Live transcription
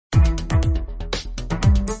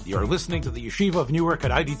You're listening to the Yeshiva of Newark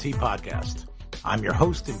at IDT podcast. I'm your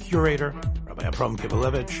host and curator, Rabbi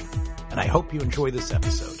Kivelevitz, and I hope you enjoy this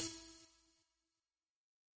episode.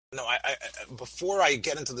 No, before I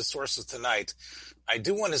get into the sources tonight, I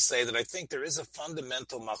do want to say that I think there is a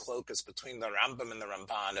fundamental machlokas between the RambaM and the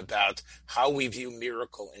RambaN about how we view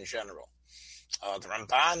miracle in general. The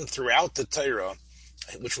RambaN, throughout the Torah,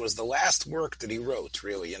 which was the last work that he wrote,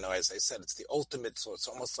 really, as I said, it's the ultimate, so it's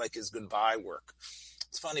almost like his goodbye work.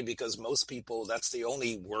 It's funny because most people, that's the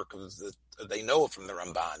only work they know from the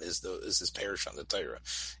RambaN is his parish on the Torah.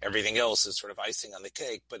 Everything else is sort of icing on the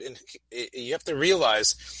cake. But you have to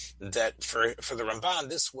realize that for the RambaN,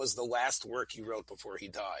 this was the last work he wrote before he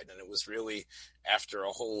died. And it was really after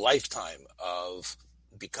a whole lifetime of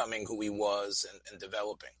becoming who he was and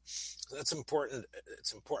developing. So that's important.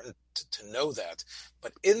 It's important to know that.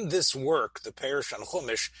 But in this work, the parish on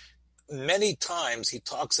Chumash, many times he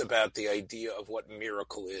talks about the idea of what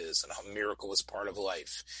miracle is and how miracle is part of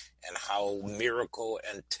life and how miracle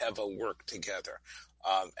and teva work together,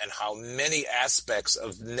 and how many aspects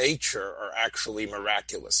of nature are actually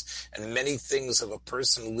miraculous and many things of a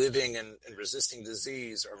person living and resisting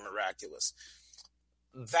disease are miraculous.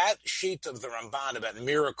 That sheet of the RambaN about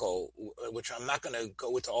miracle, which I'm not going to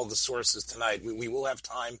go into all the sources tonight, we will have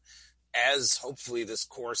time as hopefully this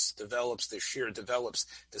course develops, this shiur develops,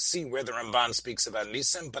 to see where the RambaN speaks about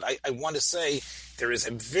Nisim. But I want to say there is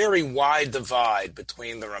a very wide divide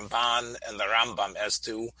between the RambaN and the RambaM as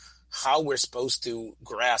to how we're supposed to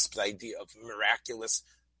grasp the idea of miraculous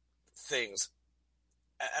things.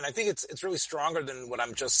 And I think it's really stronger than what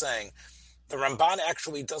I'm just saying. The RambaN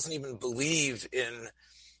actually doesn't even believe in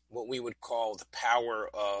what we would call the power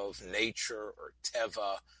of nature or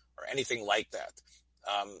teva or anything like that.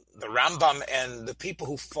 The RambaM and the people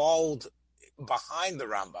who followed behind the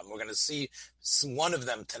RambaM, we're going to see one of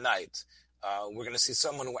them tonight. We're going to see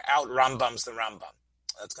someone who out-RambaMs the RambaM.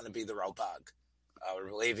 That's going to be the Ralbag.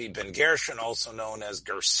 Levi ben Gershon, also known as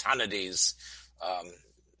Gersonides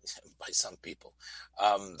by some people.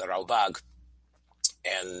 The Ralbag.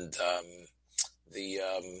 And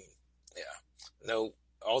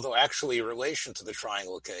although actually a relation to the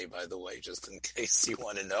Triangle K, by the way, just in case you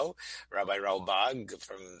want to know, Rabbi Ralbag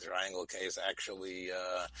from Triangle K is actually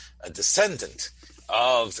a descendant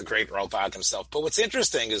of the great Ralbag himself. But what's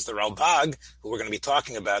interesting is the Ralbag, who we're going to be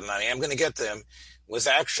talking about, and I am going to get to him, was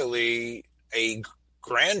actually a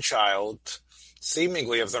grandchild,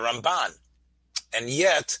 seemingly, of the RambaN. And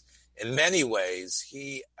yet, in many ways,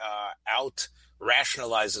 he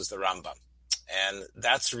out-rationalizes the RambaM. And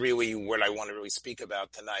that's really what I want to really speak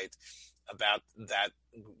about tonight, about that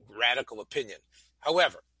radical opinion.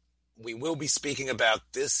 However, we will be speaking about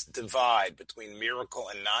this divide between miracle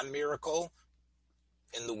and non-miracle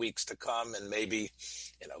in the weeks to come and maybe,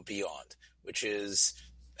 beyond, which is,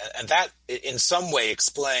 and that in some way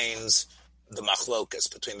explains the machlokas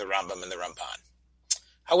between the RambaM and the RambaN.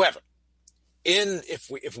 However,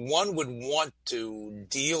 if one would want to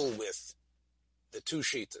deal with the two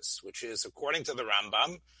shittas, which is, according to the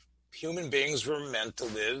RambaM, human beings were meant to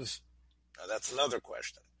live. Now, that's another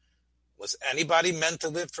question. Was anybody meant to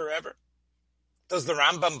live forever? Does the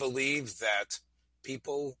RambaM believe that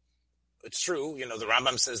people, it's true, the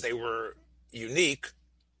RambaM says they were unique,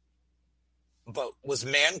 but was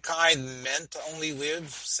mankind meant to only live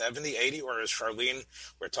 70, 80, or as Charlene,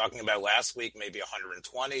 we're talking about last week, maybe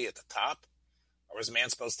 120 at the top? Or was man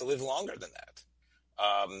supposed to live longer than that?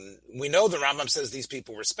 We know the RambaM says these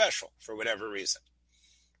people were special for whatever reason.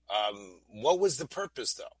 What was the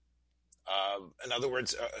purpose, though? In other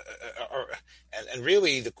words, and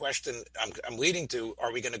really the question I'm leading to,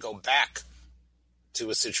 are we going to go back to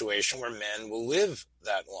a situation where men will live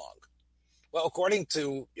that long? Well, according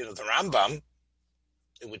to the RambaM,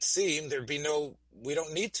 it would seem we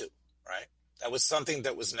don't need to, right? That was something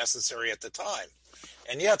that was necessary at the time.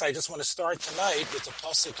 And yet, I just want to start tonight with a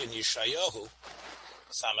pasuk in Yeshayahu,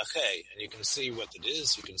 Samachay, and you can see what it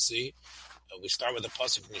is. You can see, we start with the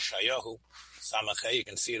pasuk in Yeshayahu, Samachay. You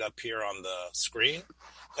can see it up here on the screen.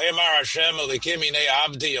 And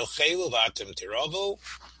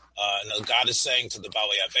God is saying to the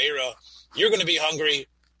Bali Avera, you're going to be hungry,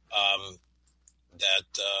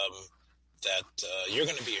 that you're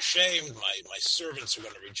going to be ashamed. My servants are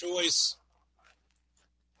going to rejoice.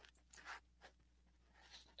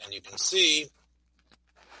 And you can see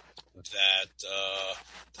that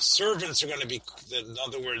the servants are going to be, in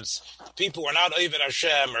other words, people who are not Oved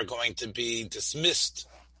Hashem are going to be dismissed.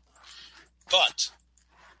 But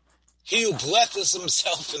he who blesses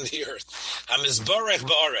himself in the earth, HaMizborech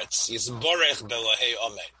ba'aretz, Yisborech b'Elahei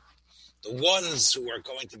Ameh, the ones who are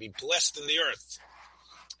going to be blessed in the earth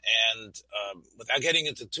And without getting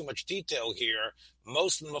into too much detail here,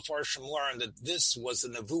 most of the Mefarshim learned that this was a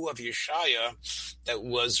Nevuah of Yeshaya that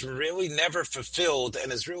was really never fulfilled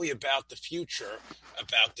and is really about the future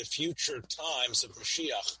times of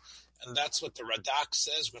Mashiach. And that's what the Radak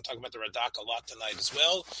says. We're going to talk about the Radak a lot tonight as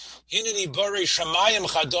well. Hineni borei shamayim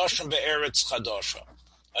chadoshim be'eretz chadosha.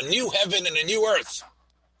 A new heaven and a new earth.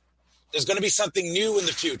 There's going to be something new in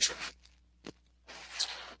the future.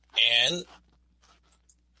 And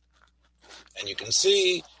you can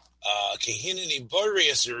see, Kehineni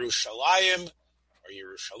Boreas Yerushalayim, or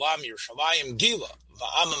Yerushalayim Gila,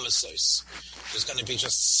 Va'ama Masos. There's going to be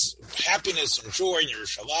just happiness and joy in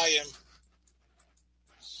Yerushalayim.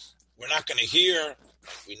 We're not going to hear,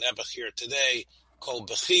 like we never hear today, Kol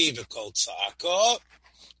Bechi v'Kol Tza'aka.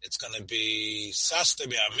 It's going to be Sasta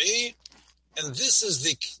B'Ami. And this is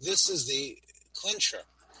the clincher.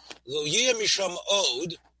 Lo Yeh Misham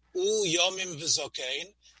Od, U Yomim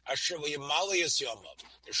V'Zokein, there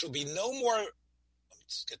shall be no more, let me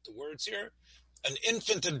just get the words here, an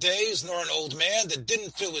infant of days, nor an old man that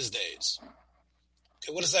didn't fill his days.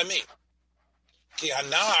 Okay, what does that mean? Ki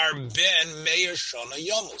hanar ben meir shana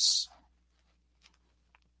yamus.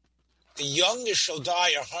 The youngest shall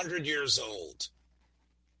die 100 years old.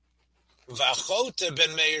 V'achote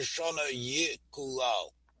ben meir shana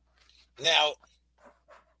yikulal. Now,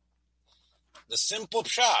 the simple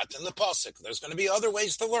pshat in the pasuk, there's going to be other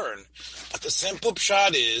ways to learn, but the simple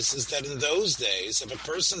pshat is that in those days, if a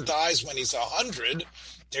person dies when he's 100,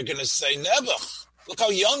 they're going to say, Nebuch, look how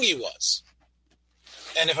young he was.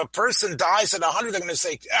 And if a person dies at 100, they're going to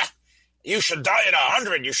say, you should die at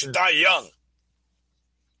 100, you should die young.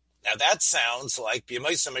 Now that sounds like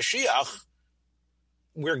B'yamei Mashiach,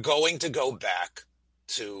 we're going to go back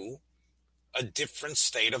to a different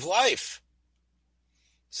state of life.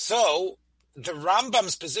 So, the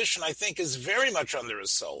Rambam's position, I think, is very much under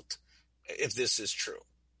assault, if this is true.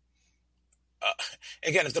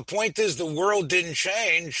 Again, if the point is the world didn't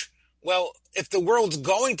change, well, if the world's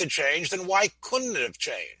going to change, then why couldn't it have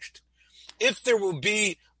changed? If there will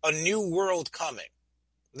be a new world coming,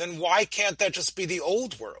 then why can't that just be the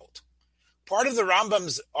old world? Part of the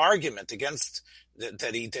Rambam's argument against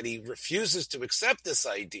that he refuses to accept this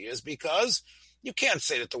idea is because you can't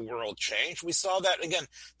say that the world changed. We saw that, again,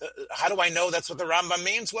 how do I know that's what the Rambam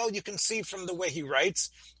means? Well, you can see from the way he writes.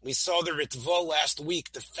 We saw the Ritva last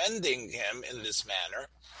week defending him in this manner,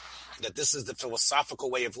 that this is the philosophical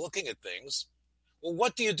way of looking at things. Well,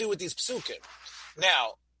 what do you do with these psukim?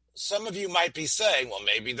 Now, some of you might be saying, well,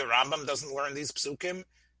 maybe the Rambam doesn't learn these psukim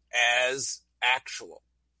as actual.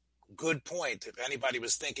 Good point. If anybody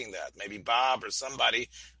was thinking that, maybe Bob or somebody,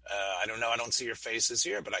 I don't know. I don't see your faces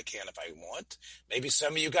here, but I can if I want. Maybe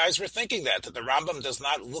some of you guys were thinking that the Rambam does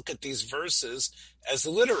not look at these verses as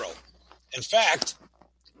literal. In fact,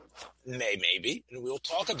 maybe, and we'll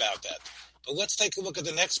talk about that. But let's take a look at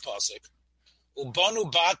the next pasuk. Ubanu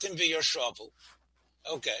batim v'yoshavu.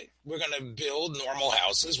 Okay, we're going to build normal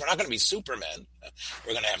houses. We're not going to be supermen.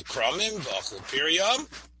 We're going to have krumim, v'achlu piryam.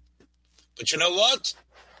 But you know what?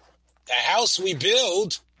 The house we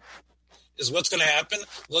build is what's going to happen.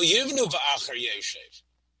 Lo yivnu v'achar yeshev.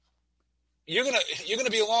 You're gonna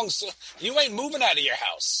be along. So you ain't moving out of your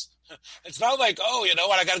house. It's not like, oh, you know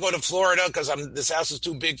what? I got to go to Florida because this house is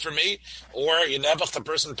too big for me. Or the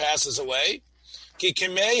person passes away. Ki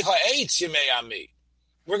kimei ha'etz yimei ami.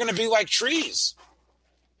 We're going to be like trees.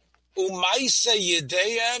 Umaisa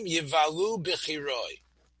yedeyam yivalu b'chiroi,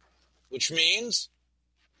 which means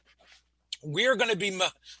we're going to be.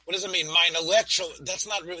 What does it mean? Mine intellectual. That's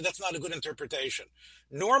not a good interpretation.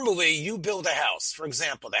 Normally, you build a house. For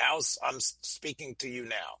example, the house I'm speaking to you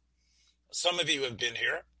now. Some of you have been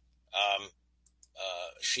here.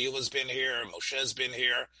 Sheila's been here. Moshe's been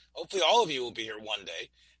here. Hopefully, all of you will be here one day.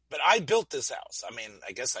 But I built this house. I mean,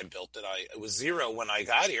 I guess I built it. It was zero when I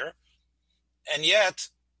got here, and yet,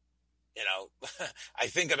 I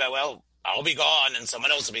think about, well, I'll be gone and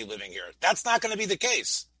someone else will be living here. That's not going to be the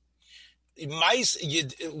case.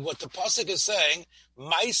 What the pasuk is saying,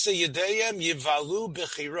 Maisa yedeyem yivalu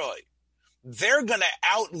b'chiroi. They're going to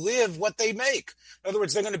outlive what they make. In other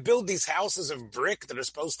words, they're going to build these houses of brick that are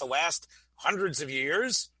supposed to last hundreds of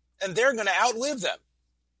years, and they're going to outlive them.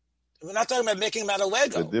 We're not talking about making them out of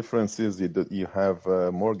Lego. The difference is you have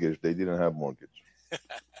a mortgage. They didn't have mortgage.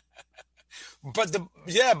 But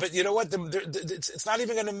you know what? It's not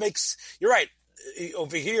even going to make. You're right.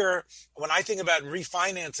 Over here, when I think about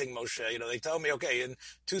refinancing, Moshe, they tell me, okay, in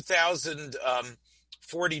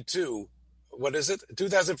 2042, what is it?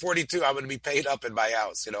 2042, I'm going to be paid up in my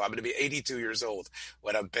house. I'm going to be 82 years old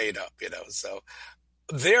when I'm paid up. So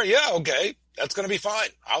there, yeah, okay, that's going to be fine.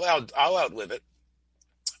 I'll outlive it.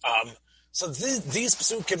 So these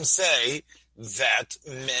psukim say that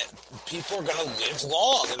people are going to live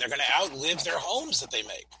long and they're going to outlive their homes that they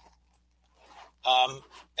make.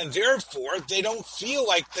 And therefore, they don't feel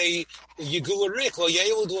like they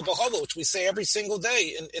which we say every single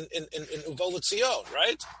day in Uvoletzion,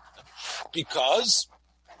 right? Because,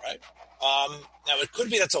 right? Now it could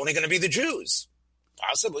be that's only going to be the Jews,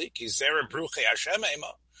 possibly.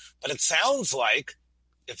 But it sounds like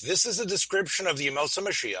if this is a description of the Yemos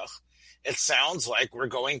HaMashiach, it sounds like we're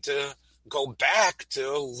going to go back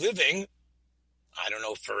to living, I don't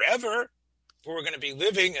know, forever. But we're going to be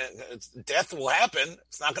living, death will happen.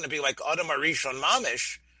 It's not going to be like Adam Arishon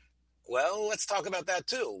Mamish. Well, let's talk about that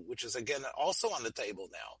too, which is again also on the table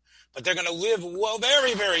now. But they're going to live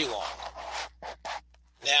very, very long.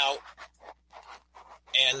 Now,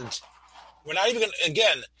 and we're not even going to,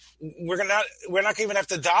 again, we're not going to even have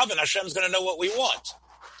to daven. Hashem's going to know what we want.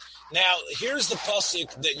 Now, here's the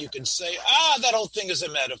pasuk that you can say, that whole thing is a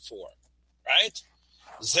metaphor, right?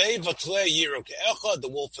 The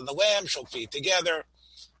wolf and the lamb shall feed together.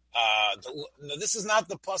 Now, this is not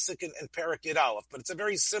the pasuk in Perek Yud Aleph, but it's a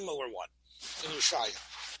very similar one in Yeshaya.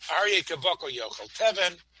 Aryeh kaboko yochel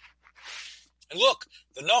teven. And look,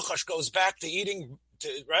 the Nachash goes back to eating,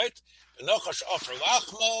 right? The Nachash offer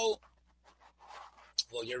lachmo,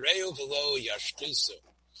 lo yereu v'lo yashkisu,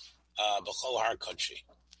 b'chol har kodshi.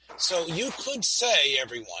 So you could say,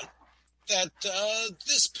 everyone, that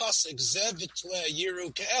this pasuk zev v'tle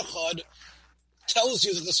yiru ke'echad tells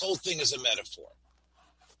you that this whole thing is a metaphor.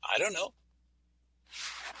 I don't know.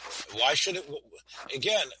 Why should it?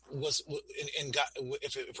 Again,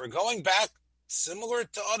 if we're going back similar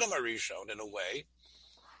to Adam Arishon in a way,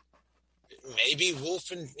 maybe the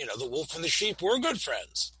wolf and the sheep were good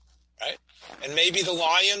friends, right? And maybe the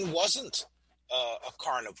lion wasn't a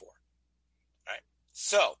carnivore, right?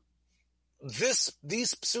 So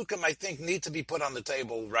these psukim, I think, need to be put on the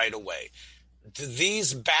table right away. Do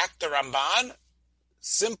these back the RambaN?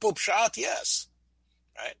 Simple pshat, yes,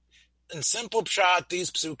 right? In simple pshat, these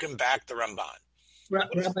psukim back the RambaN.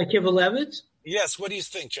 Rabbi Kivelevitz? Yes, what do you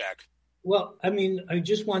think, Jack? Well, the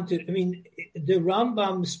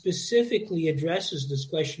RambaM specifically addresses this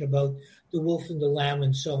question about the wolf and the lamb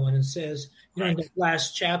and so on, and says, in the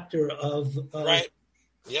last chapter of right,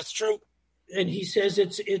 that's true. And he says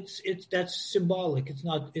that's symbolic. It's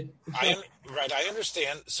not. Right, I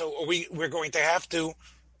understand. So we're going to have to,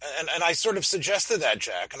 and I sort of suggested that,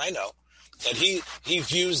 Jack, and I know that he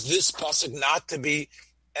views this pasuk not to be,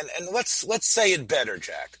 and let's say it better,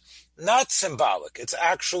 Jack. Not symbolic. It's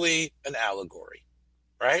actually an allegory,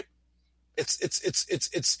 right? It's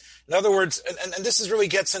in other words, and this really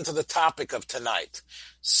gets into the topic of tonight: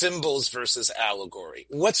 symbols versus allegory.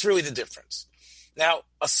 What's really the difference? Now,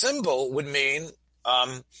 a symbol would mean,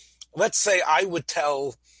 let's say I would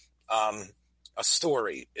tell a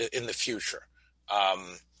story in the future,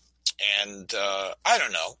 and I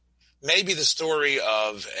don't know, maybe the story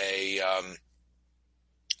of a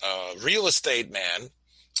real estate man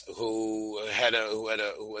who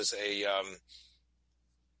was a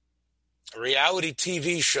reality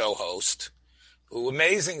TV show host who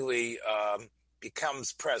amazingly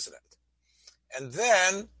becomes president, and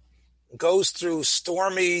then goes through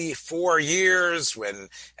stormy 4 years and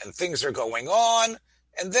things are going on,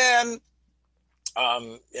 and then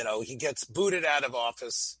he gets booted out of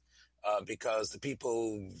office because the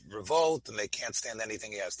people revolt and they can't stand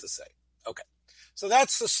anything he has to say. Okay, so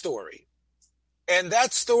that's the story. And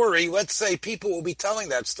that story, let's say people will be telling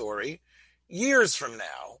that story years from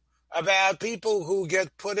now about people who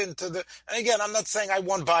get put into and again, I'm not saying I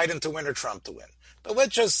want Biden to win or Trump to win, but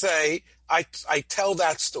let's just say I tell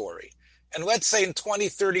that story. And let's say in 20,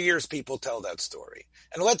 30 years, people tell that story.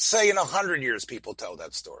 And let's say in 100 years, people tell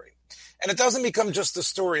that story. And it doesn't become just the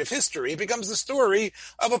story of history. It becomes the story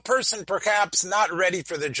of a person perhaps not ready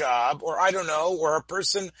for the job, or I don't know, or a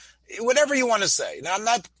person, whatever you want to say. Now, I'm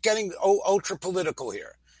not getting ultra political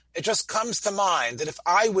here. It just comes to mind that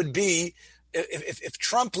if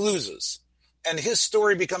Trump loses and his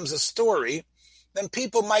story becomes a story, then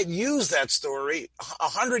people might use that story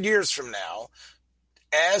 100 years from now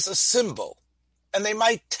as a symbol. And they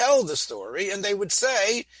might tell the story and they would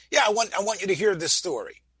say, yeah, I want you to hear this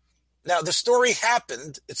story. Now, the story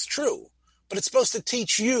happened, it's true, but it's supposed to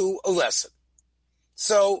teach you a lesson.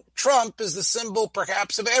 So Trump is the symbol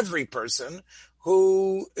perhaps of every person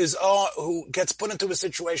who gets put into a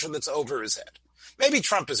situation that's over his head. Maybe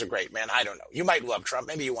Trump is a great man. I don't know. You might love Trump.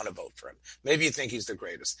 Maybe you want to vote for him. Maybe you think he's the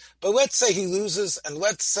greatest. But let's say he loses, and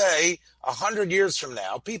let's say 100 years from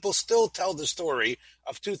now, people still tell the story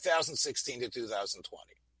of 2016 to 2020.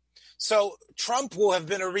 So Trump will have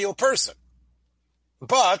been a real person.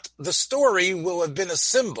 but the story will have been a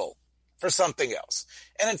symbol for something else.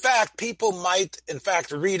 And in fact, people might,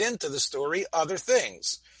 read into the story other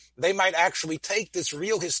things. They might actually take this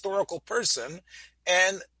real historical person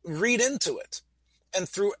and read into it. And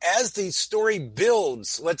as the story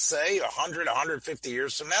builds, let's say 100, 150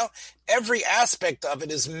 years from now, every aspect of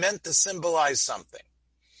it is meant to symbolize something.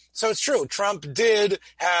 So it's true, Trump did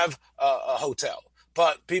have a hotel.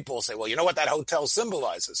 But people will say, well, you know what that hotel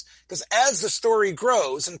symbolizes? Because as the story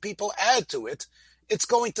grows and people add to it, it's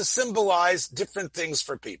going to symbolize different things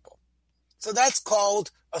for people. So that's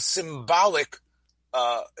called a symbolic,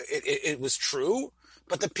 it was true,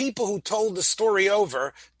 but the people who told the story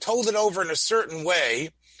over, told it over in a certain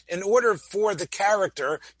way in order for the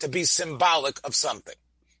character to be symbolic of something.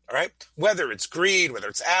 All right? Whether it's greed, whether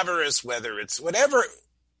it's avarice, whether it's whatever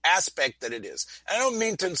aspect that it is. And I don't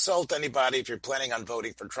mean to insult anybody if you're planning on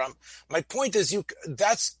voting for Trump. My point is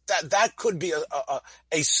that could be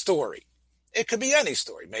a story. It could be any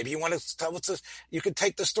story. Maybe you want to tell you could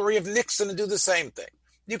take the story of Nixon and do the same thing.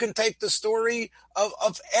 You can take the story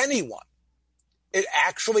of anyone. It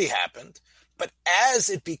actually happened, but as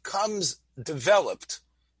it becomes developed,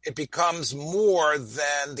 it becomes more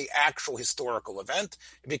than the actual historical event.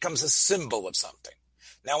 It becomes a symbol of something.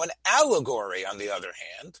 Now, an allegory, on the other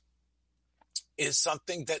hand, is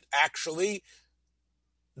something that actually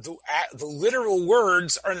the literal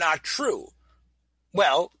words are not true.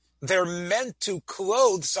 Well, they're meant to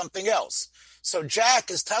clothe something else. So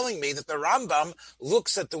Jack is telling me that the Rambam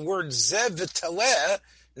looks at the word zev v'teleh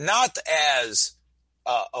not as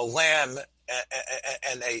a lamb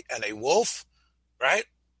and a wolf, right?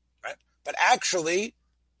 But actually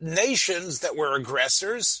nations that were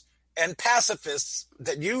aggressors and pacifists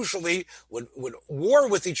that usually would war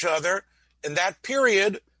with each other in that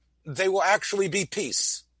period, they will actually be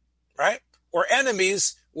peace, right? Or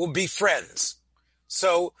enemies will be friends.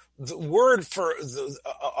 So the word for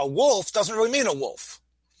a wolf doesn't really mean a wolf,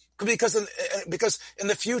 because in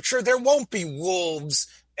the future there won't be wolves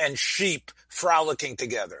and sheep frolicking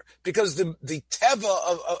together, because the teva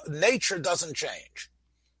of nature doesn't change.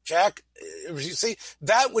 Jack, you see,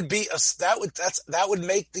 that would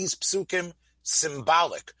make these psukim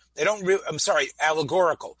symbolic. They don't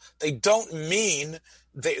allegorical. They don't mean,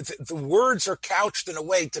 the words are couched in a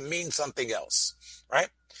way to mean something else, right?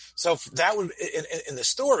 So that would, in the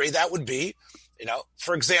story, that would be,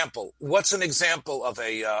 for example, what's an example of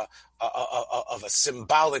a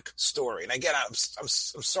symbolic story? And again, I'm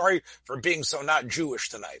sorry for being so not Jewish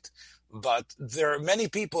tonight, but there are many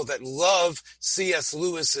people that love C.S.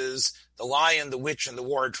 Lewis's The Lion, the Witch, and the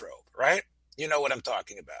Wardrobe, right? You know what I'm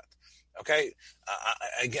talking about, okay?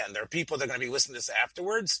 Again, there are people that are going to be listening to this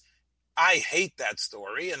afterwards. I hate that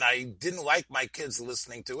story, and I didn't like my kids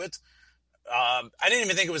listening to it. I didn't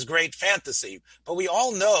even think it was great fantasy, but we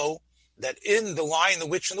all know that in The Lion, the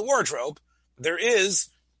Witch, and the Wardrobe, there is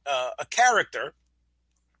a character,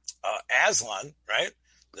 Aslan, right?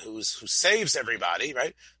 Who saves everybody,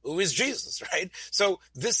 right? Who is Jesus, right? So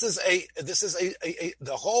the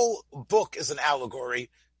whole book is an allegory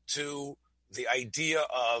to the idea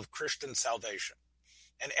of Christian salvation.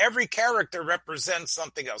 And every character represents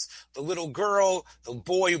something else. The little girl, the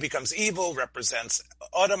boy who becomes evil represents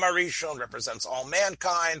Adam Arishon, represents all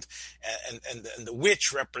mankind, and the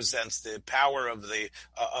witch represents the power of the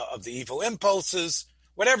evil impulses,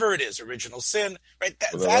 whatever it is, original sin, right?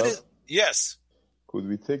 That is, yes. Could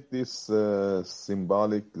we take this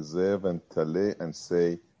symbolic zev and taleh and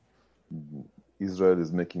say Israel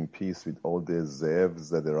is making peace with all the zevs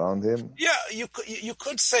that are around him? Yeah, you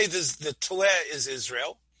could say this, the taleh is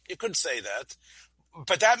Israel. You could say that.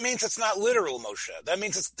 But that means it's not literal, Moshe. That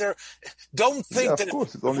means it's there. Don't think that... Of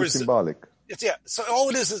course, it's only symbolic. So all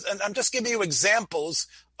it is, and I'm just giving you examples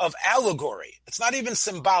of allegory. It's not even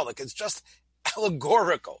symbolic. It's just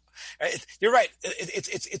allegorical. You're right.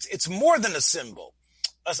 It's more than a symbol.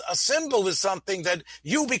 A symbol is something that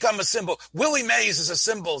you become a symbol. Willie Mays is a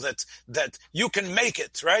symbol that you can make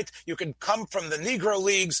it, right? You can come from the Negro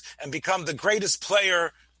Leagues and become the greatest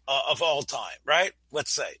player of all time, right?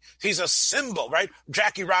 Let's say. He's a symbol, right?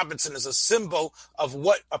 Jackie Robinson is a symbol of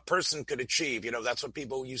what a person could achieve. That's what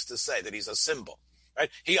people used to say, that he's a symbol,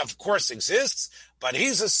 right? He, of course, exists, but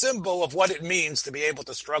he's a symbol of what it means to be able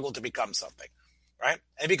to struggle to become something, right?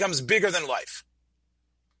 And it becomes bigger than life.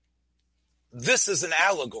 This is an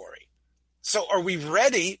allegory. So are we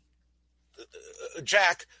ready,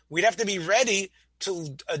 Jack? We'd have to be ready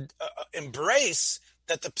to embrace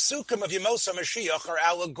that the psukim of Yemos HaMashiach are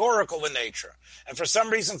allegorical in nature. And for some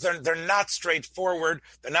reasons, they're not straightforward,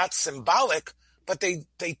 they're not symbolic, but they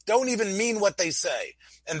don't even mean what they say.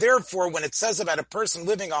 And therefore, when it says about a person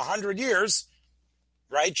living 100 years,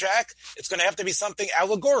 right, Jack? It's going to have to be something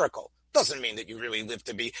allegorical. Doesn't mean that you really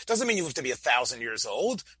doesn't mean you live to be 1,000 years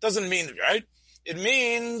old. Doesn't mean, right? It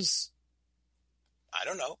means, I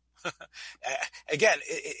don't know. Again,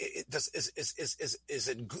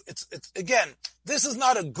 again, this is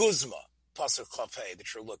not a guzma, pasuk chafei,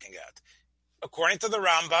 that you're looking at. According to the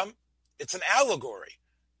Rambam, it's an allegory,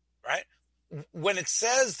 right? When it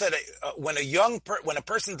says that when a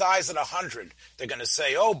person dies at 100, they're going to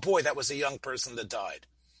say, "Oh boy, that was a young person that died."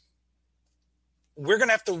 We're going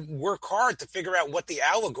to have to work hard to figure out what the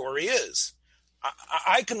allegory is.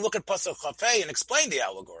 I can look at pasuk chafei and explain the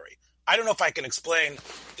allegory. I don't know if I can explain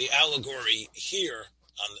the allegory here.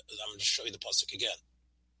 I'm going to show you the pasuk again.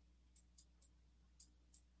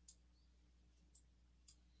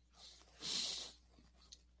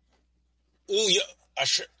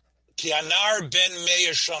 Ki anar ben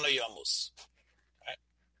meir shana yamus.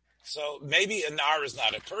 So maybe a nar is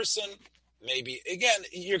not a person. Maybe, again,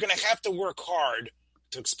 you're going to have to work hard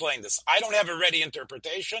to explain this. I don't have a ready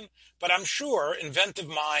interpretation, but I'm sure inventive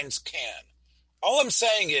minds can. All I'm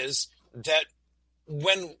saying is that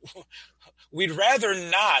when we'd rather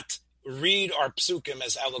not read our psukim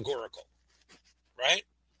as allegorical, right?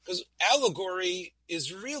 Because allegory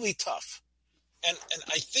is really tough. And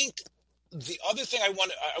I think the other thing I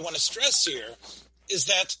want to stress here is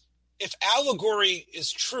that if allegory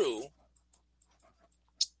is true,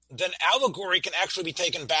 then allegory can actually be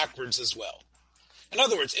taken backwards as well. In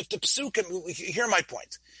other words, if the psukim, hear my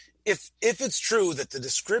point, if it's true that the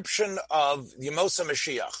description of Yemosa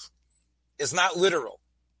Mashiach is not literal,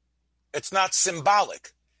 it's not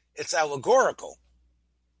symbolic, it's allegorical,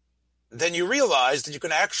 then you realize that you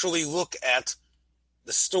can actually look at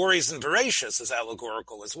the stories in Bereshis as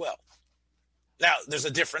allegorical as well. Now, there's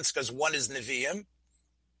a difference because one is Nevi'im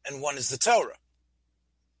and one is the Torah.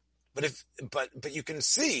 But you can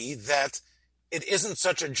see that it isn't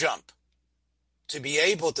such a jump to be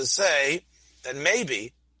able to say that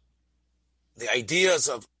maybe the ideas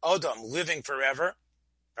of Adam living forever,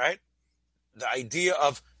 right? The idea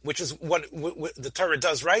of, which is what the Torah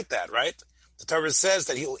does write that, right? The Torah says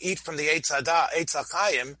that he will eat from the Eitz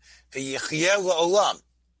HaChaim v'yichyeh le'olam.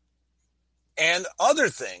 And other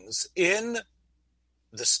things in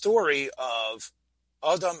the story of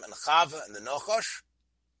Adam and Chava and the Nochash,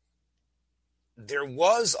 there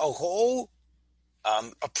was a whole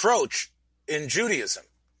approach in Judaism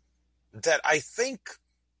that I think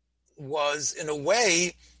was, in a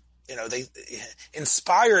way, they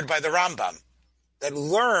inspired by the Rambam, that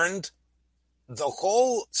learned the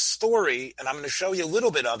whole story, and I'm going to show you a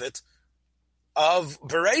little bit of it, of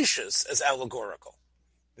Bereshis as allegorical,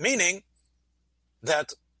 meaning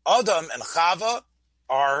that Adam and Chava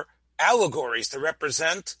are allegories to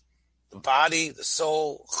represent the body, the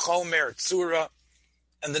soul, Chomer, Tzura,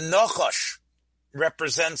 and the Nochash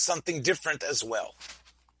represents something different as well.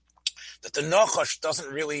 That the Nochash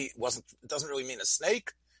doesn't really mean a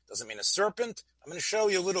snake, doesn't mean a serpent. I'm going to show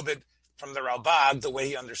you a little bit from the Ralbag the way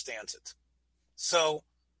he understands it. So,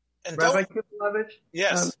 and Rabbi Kivelevitz,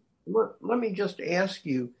 yes. Let me just ask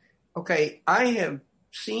you. Okay, I have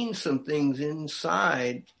seen some things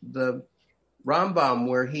inside the RambaM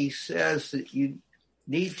where he says that you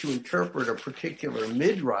need to interpret a particular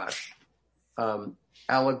midrash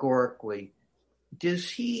allegorically. Does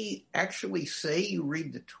he actually say you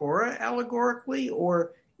read the Torah allegorically,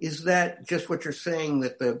 or is that just what you're saying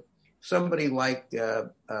that somebody like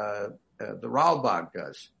the Ralbag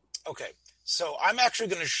does? Okay, so I'm actually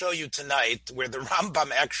going to show you tonight where the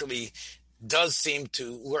Rambam actually does seem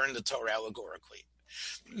to learn the Torah allegorically.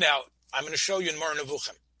 Now, I'm going to show you in Moreh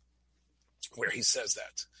Nevuchim where he says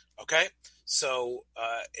that. Okay, so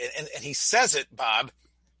and he says it, Bob,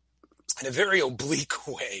 in a very oblique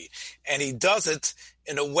way, and he does it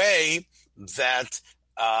in a way that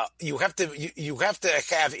you have to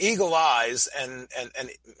have eagle eyes and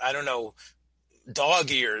I don't know,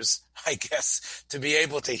 dog ears, I guess, to be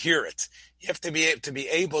able to hear it. You have to be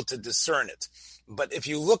able to discern it. But if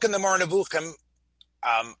you look in the Moreh Nevuchim,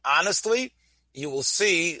 honestly, you will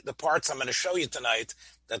see the parts I'm going to show you tonight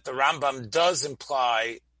that the Rambam does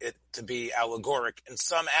imply it to be allegoric in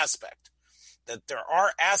some aspect. That there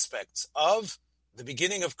are aspects of the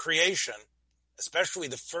beginning of creation, especially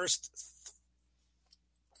the first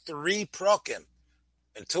 3 prokim,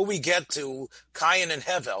 until we get to Cain and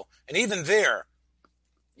Hevel, and even there,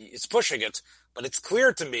 it's pushing it, but it's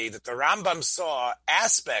clear to me that the Rambam saw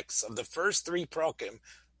aspects of the first 3 prokim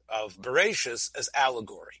of Bereshis as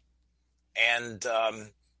allegory. And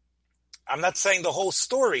I'm not saying the whole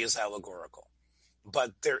story is allegorical,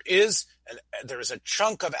 but there is a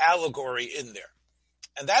chunk of allegory in there.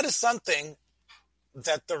 And that is something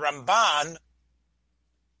that the RambaN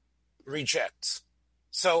rejects.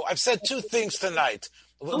 So I've said two things tonight.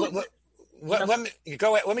 Let me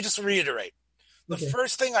go ahead. Let me just reiterate. The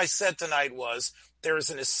first thing I said tonight was there is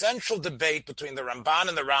an essential debate between the RambaN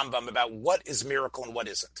and the RambaM about what is miracle and what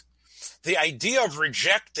isn't. The idea of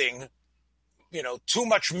rejecting, too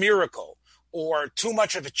much miracle or too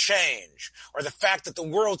much of a change, or the fact that the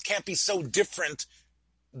world can't be so different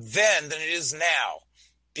then than it is now,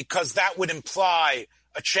 because that would imply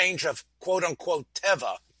a change of quote-unquote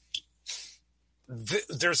teva.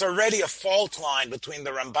 There's already a fault line between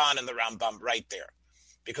the RambaN and the RambaM right there,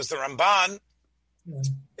 because the RambaN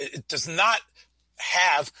it does not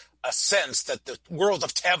have a sense that the world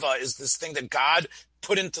of teva is this thing that God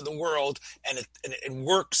put into the world and it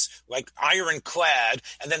works like ironclad,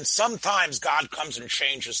 and then sometimes God comes and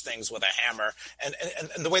changes things with a hammer.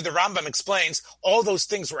 And the way the RambaM explains, all those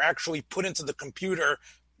things were actually put into the computer.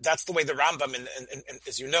 That's the way the RambaM, and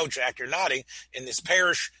as you know, Jack, you're nodding, in this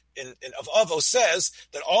parish of Ovo says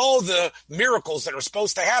that all the miracles that are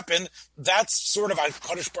supposed to happen, that's sort of a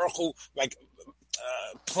Kadosh Baruch Hu,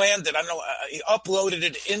 planned it. I don't know. He uploaded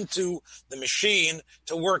it into the machine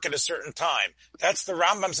to work at a certain time. That's the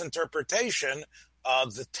Rambam's interpretation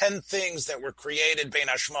of the 10 things that were created bein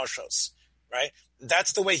hashmoshos, right?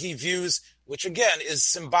 That's the way he views, which again is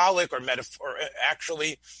symbolic or metaphor,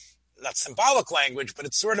 actually not symbolic language, but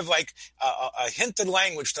it's sort of like a hinted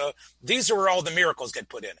language to, these are where all the miracles get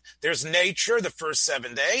put in. There's nature, the first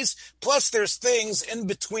 7 days, plus there's things in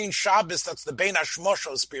between Shabbos, that's the bein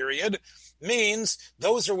hashmoshos period, means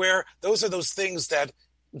those are those things that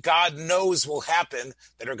God knows will happen,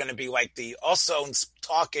 that are going to be like the Osons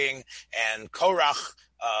talking and Korach,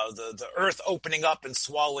 the earth opening up and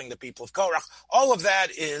swallowing the people of Korach. All of that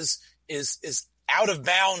is out of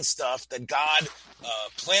bounds stuff that God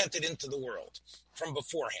planted into the world from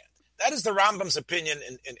beforehand. That is the Rambam's opinion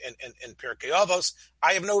in Pirkei Avos.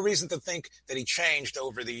 I have no reason to think that he changed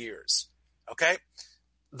over the years. Okay,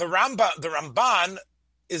 the RambaN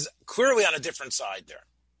is clearly on a different side there.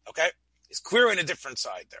 Okay, he's clearly on a different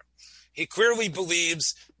side there. He clearly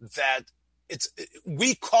believes that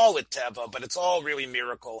we call it teva, but it's all really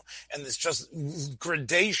miracle, and there's just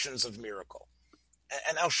gradations of miracle.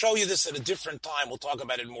 And I'll show you this at a different time. We'll talk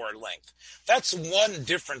about it more at length. That's one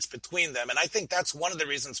difference between them. And I think that's one of the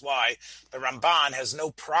reasons why the RambaN has no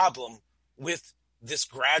problem with this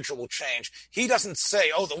gradual change. He doesn't say,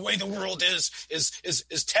 the way the world is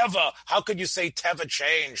teva. How could you say teva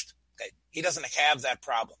changed? Okay. He doesn't have that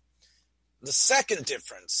problem. The second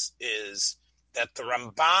difference is that the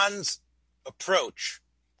RambaN's approach,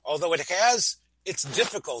 although it has its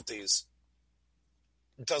difficulties,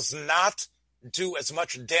 does not do as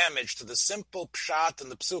much damage to the simple pshat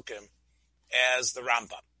and the psukim as the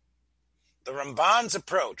RambaM. The RambaN's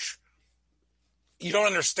approach, you don't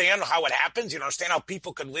understand how it happens? You don't understand how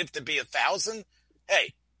people could live to be 1,000?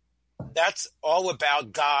 Hey, that's all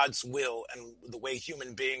about God's will and the way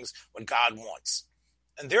human beings, what God wants.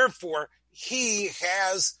 And therefore, he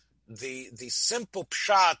has the simple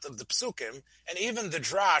pshat of the psukim and even the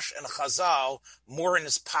drash and chazal more in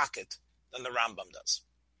his pocket than the RambaM does.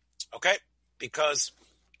 Okay? Because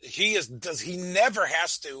he never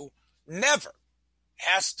has to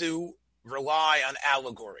rely on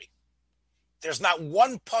allegory. There's not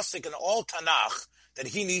one pasuk in all Tanakh that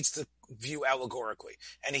he needs to view allegorically.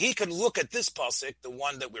 And he can look at this pasuk, the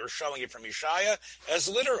one that we were showing you from Yeshaya, as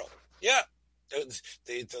literal. Yeah.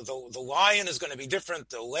 The lion is going to be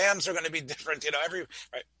different. The lambs are going to be different. Right?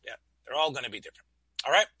 Yeah. They're all going to be different.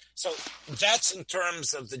 All right. So that's in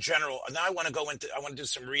terms of the general. And now I want to do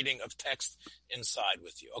some reading of text inside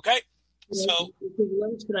with you. Okay. So,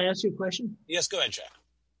 can I ask you a question? Yes, go ahead, Jack.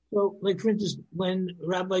 So, for instance, when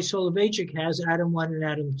Rabbi Soloveichick has Adam 1 and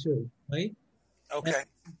Adam 2, right? Okay.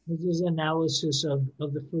 This is analysis of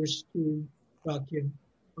the first two prakim,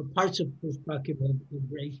 or parts of the first prakim of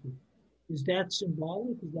Bereshit. Is that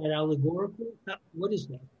symbolic? Is that allegorical? What is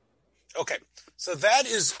that? Okay, so that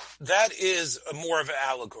is more of an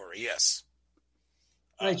allegory, yes.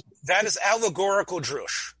 Right. That is allegorical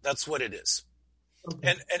drush. That's what it is.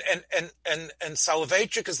 Okay. And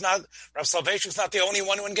Soloveichick is not, Rav Soloveichick is not the only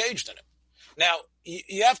one who engaged in it. Now,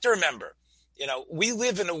 you have to remember, we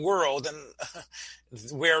live in a world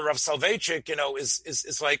where Rav Soloveichick,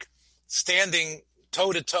 is like standing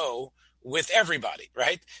toe to toe with everybody,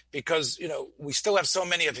 right? Because, we still have so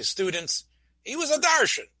many of his students. He was a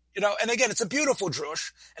darshan. And again, it's a beautiful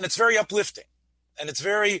drush, and it's very uplifting, and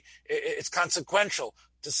it's consequential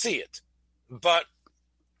to see it. But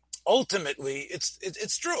ultimately, it's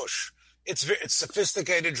drush. It's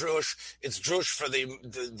sophisticated drush. It's drush for the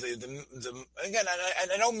again.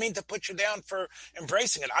 And I don't mean to put you down for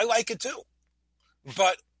embracing it. I like it too,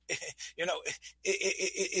 but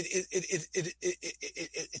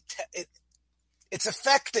it's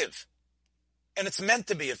effective, and it's meant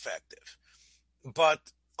to be effective. But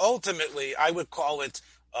ultimately, I would call it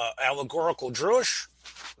allegorical drush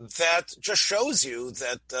that just shows you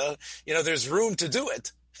that there's room to do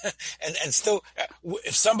it, and still,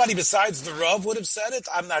 if somebody besides the Rav would have said it,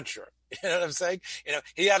 I'm not sure. You know what I'm saying?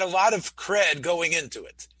 He had a lot of cred going into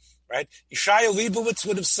it, right? Yishaya Leibowitz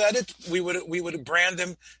would have said it. We would brand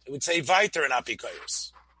him. It would say Viter and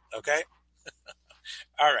Apikoros. Okay.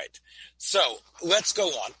 All right. So let's go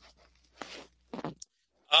on.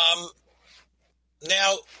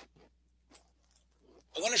 Now,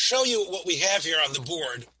 I want to show you what we have here on the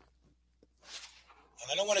board. And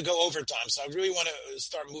I don't want to go over time, so I really want to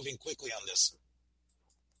start moving quickly on this.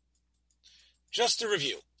 Just to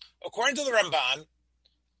review. According to the RambaN,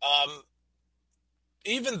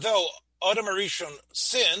 even though Adam HaRishon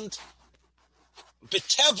sinned,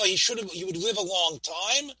 B'teva, he would live a long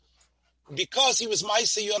time because he was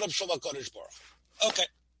Ma'aseh Yodav Shel HaKadosh Baruch Hu. Okay.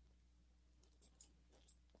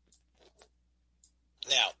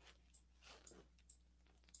 Now,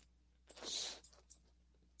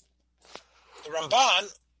 the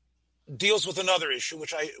RambaN deals with another issue,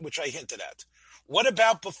 which I hinted at. What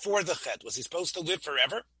about before the Chet? Was he supposed to live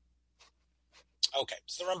forever? Okay,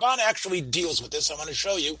 so the RambaN actually deals with this. I want to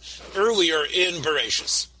show you earlier in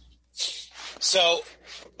Bereshis. So,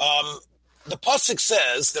 the pasuk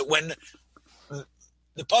says that when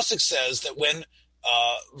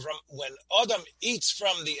Adam eats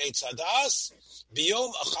from the Eitz Hadas,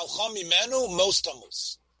 biyom achalcha mimenu mos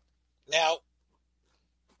tamus. Now,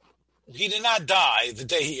 he did not die the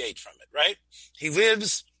day he ate from it, right? He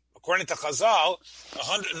lives, according to Chazal,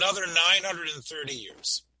 another 930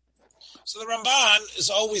 years. So the RambaN is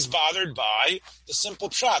always bothered by the simple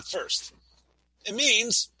pshat first. It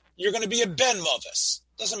means you're going to be a ben moves.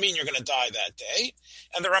 Doesn't mean you're going to die that day.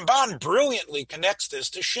 And the RambaN brilliantly connects this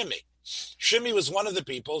to Shimi. Shimi was one of the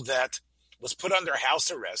people that was put under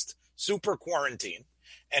house arrest, super quarantine,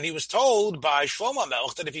 and he was told by Shlomo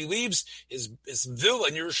Melech that if he leaves his villa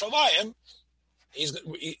in Yerushalayim, he's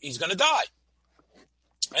going to die.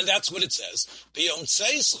 And that's what it says.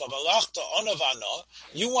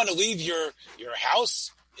 You want to leave your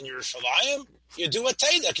house in Yerushalayim? You do a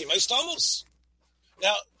teda ki meis.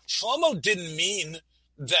 Now, Shlomo didn't mean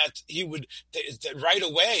that he would that right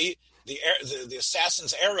away the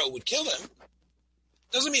assassin's arrow would kill him.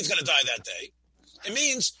 Doesn't mean he's going to die that day. It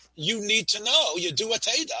means you need to know, you do a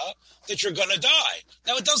teda, that you're going to die.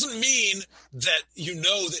 Now, it doesn't mean that you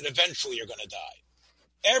know that eventually you're going to die.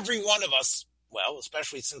 Every one of us, well,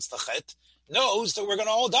 especially since the Chet, knows that we're going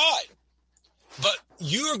to all die. But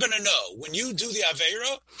you're going to know, when you do the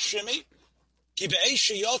Aveira, Shimi,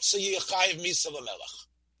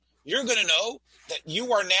 you're going to know that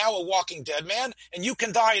you are now a walking dead man, and you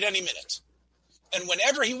can die at any minute. And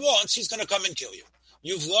whenever he wants, he's going to come and kill you.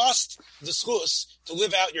 You've lost the schus to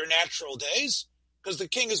live out your natural days, because the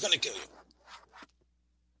king is going to kill you.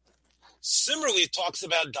 Similarly, it talks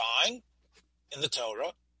about dying in the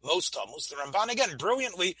Torah, most Talmuds. The RambaN, again,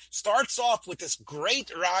 brilliantly starts off with this great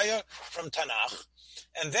raya from Tanakh,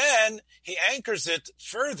 and then he anchors it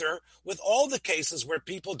further with all the cases where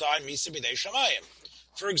people die misa b'nei shamayim.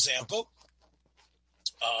 For example,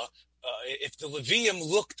 if the Levium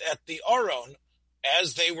looked at the Aron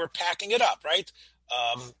as they were packing it up, right?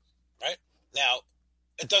 Right? Now,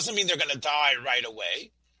 it doesn't mean they're going to die right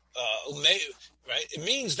away. Right? It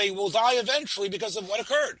means they will die eventually because of what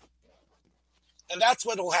occurred. And that's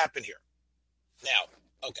what will happen here.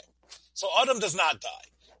 Now, okay. So Adam does not die.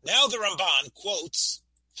 Now the RambaN quotes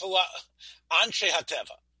Anshe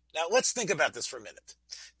HaTeva. Now let's think about this for a minute.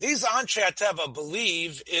 These Anshe HaTeva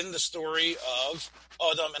believe in the story of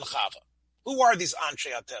Adam and Chava. Who are these Anshe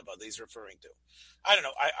HaTeva that he's referring to? I don't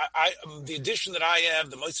know. I the edition that I have,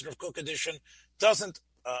 the Moisei Rav Kook edition, doesn't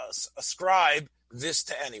ascribe this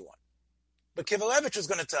to anyone. But Kivelevitz is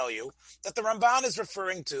going to tell you that the RambaN is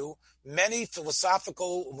referring to many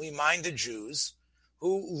philosophically minded Jews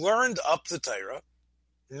who learned up the Torah,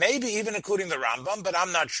 maybe even including the Rambam, but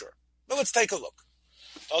I'm not sure. But let's take a look.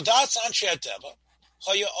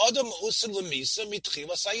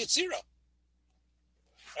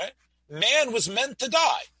 Right? Man was meant to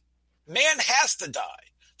die. Man has to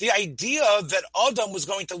die. The idea that Adam was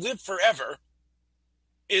going to live forever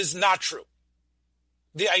is not true.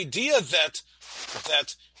 The idea that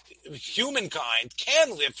humankind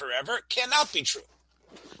can live forever cannot be true.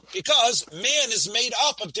 Because man is made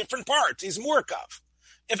up of different parts. He's murkav.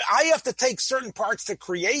 If I have to take certain parts to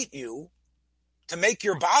create you, to make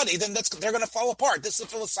your body, then they're going to fall apart. This is a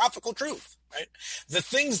philosophical truth. right? The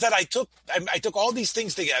things that I took all these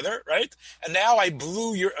things together, right? And now I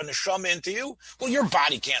blew your neshama into you. Well, your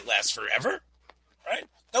body can't last forever, right?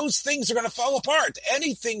 Those things are going to fall apart.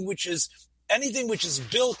 Anything which is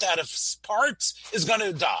built out of parts is going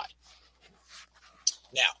to die.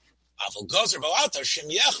 Now,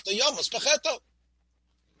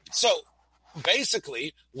 so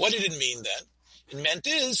basically, what did it mean then? It meant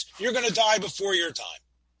you're going to die before your time.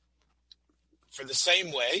 For the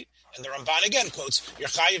same way, and the RambaN again quotes, you're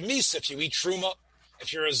chayiv misa if you eat truma,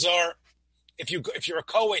 if you're a zar, if you're a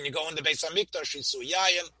kohen, you go into Beis Hamikdash, yisu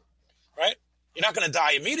yayin, right? You're not going to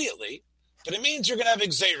die immediately, but it means you're going to have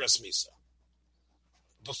exeras misa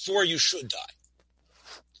before you should die.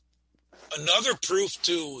 Another proof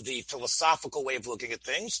to the philosophical way of looking at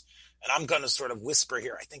things, and I'm going to sort of whisper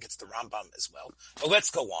here, I think it's the RambaM as well, but let's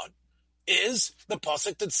go on, is the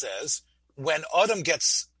pasuk that says, when Adam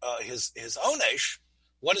gets his onesh,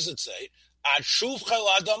 what does it say? Ad shuvcha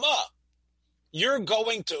l'adama. You're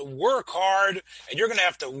going to work hard, and you're going to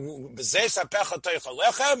have to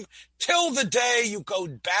till the day you go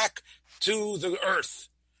back to the earth.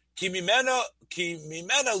 Ki mimena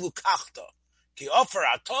lukachta. Ki ofer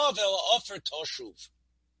atov el ofer toshuv.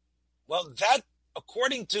 Well, that,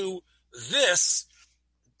 according to this,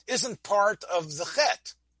 isn't part of the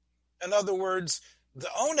chet. In other words, the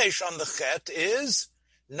onesh on the chet is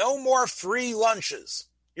no more free lunches.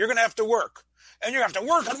 You're going to have to work. And you have to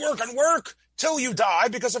work and work and work till you die,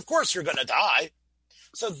 because of course you're going to die.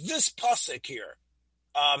 So this pasuk here,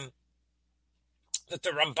 that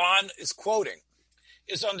the RambaN is quoting,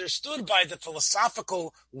 is understood by the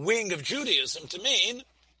philosophical wing of Judaism to mean,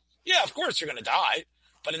 yeah, of course you're going to die,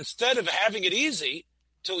 but instead of having it easy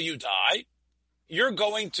till you die, you're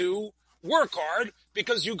going to work hard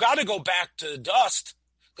because you got to go back to dust,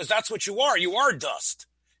 because that's what you are. You are dust.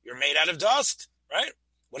 You're made out of dust, right?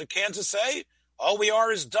 What did Kansas say? All we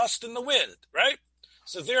are is dust in the wind, right?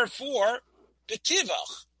 So therefore,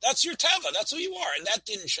 betivach, that's your teva, that's who you are, and that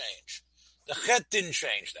didn't change. The chet didn't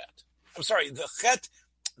change that. I'm sorry, the chet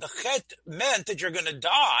meant that you're going to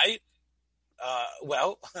die.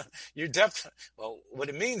 What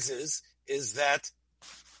it means is that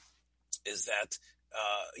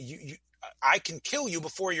I can kill you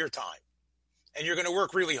before your time, and you're going to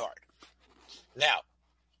work really hard. Now,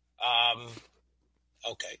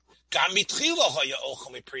 okay.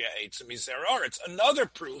 Another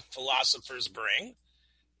proof philosophers bring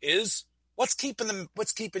is what's keeping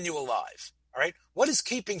you alive. All right. What is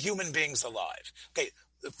keeping human beings alive? Okay.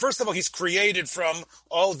 First of all, he's created from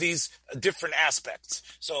all these different aspects.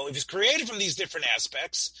 So if he's created from these different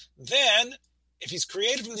aspects, then he's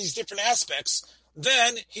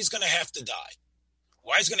going to have to die.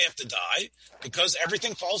 Why is he going to have to die? Because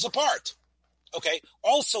everything falls apart. Okay.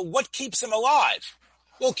 Also, what keeps him alive?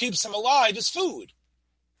 Well, keeps him alive is food.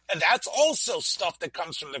 And that's also stuff that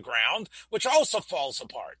comes from the ground, which also falls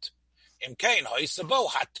apart.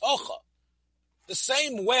 The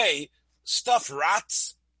same way stuff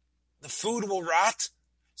rots, the food will rot.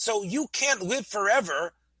 So you can't live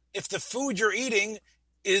forever if the food you're eating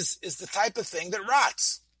is the type of thing that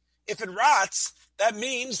rots. If it rots, that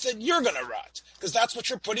means that you're going to rot, because that's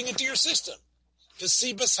what you're putting into your system.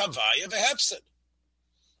 Vesibas havaya vehepsid.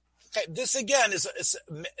 Okay, this again is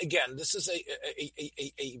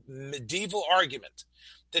a medieval argument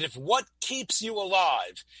that if what keeps you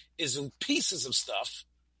alive is pieces of stuff,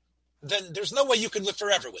 then there's no way you can live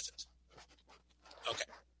forever with it. Okay,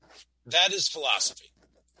 that is philosophy.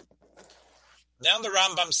 Now the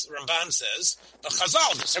RambaN says the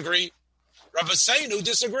Chazal disagree, Rabbeinu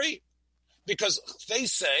disagree, because they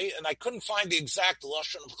say, and I couldn't find the exact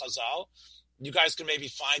lashon of Chazal. You guys can maybe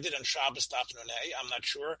find it on Shabbos Daf Nun Hey. I'm not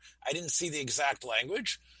sure. I didn't see the exact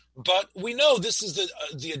language. But we know this is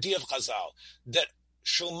the idea of Chazal, that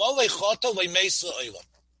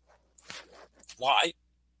why?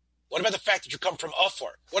 What about the fact that you come from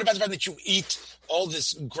Ophir? What about the fact that you eat all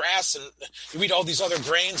this grass and you eat all these other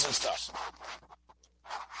grains and stuff?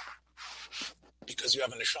 Because you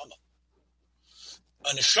have a neshama.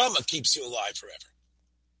 A neshama keeps you alive forever.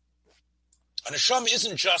 A neshama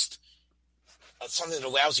isn't just something that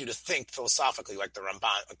allows you to think philosophically, like the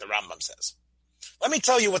RambaM says. Let me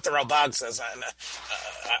tell you what the Ralbag says.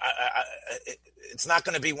 It's not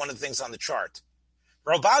going to be one of the things on the chart.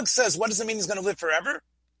 Ralbag says, what does it mean he's going to live forever?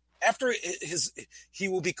 After he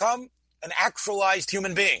will become an actualized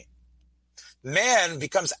human being. Man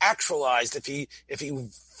becomes actualized if he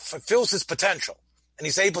fulfills his potential, and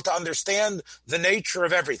he's able to understand the nature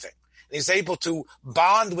of everything. And he's able to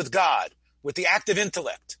bond with God, with the active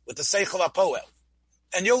intellect, with the seichel hapoel,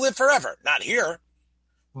 and you'll live forever. Not here,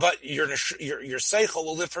 but your seichel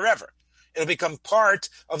will live forever. It'll become part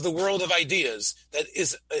of the world of ideas that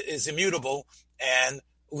is immutable and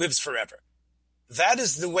lives forever. That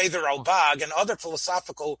is the way the Ralbag and other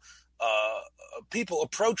philosophical people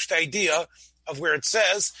approach the idea of where it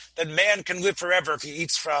says that man can live forever if he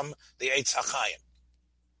eats from the Eitz HaChaim.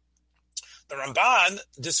 The RambaN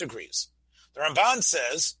disagrees. The RambaN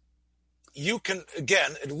says you can,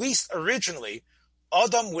 again, at least originally,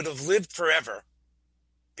 Adam would have lived forever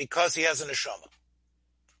because he has a neshama.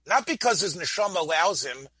 Not because his neshama allows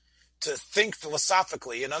him to think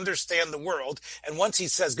philosophically and understand the world. And once he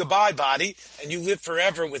says goodbye, body, and you live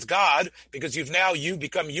forever with God, because you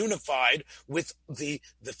become unified with the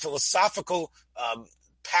philosophical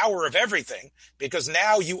power of everything, because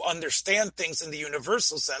now you understand things in the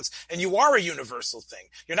universal sense, and you are a universal thing.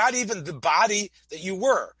 You're not even the body that you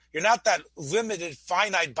were. You're not that limited,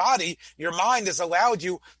 finite body. Your mind has allowed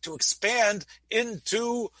you to expand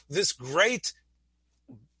into this great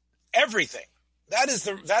everything. That is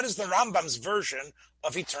the Rambam's version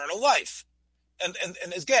of eternal life. And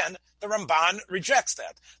again, the Ramban rejects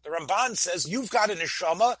that. The Ramban says you've got a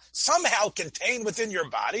neshama somehow contained within your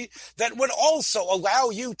body that would also allow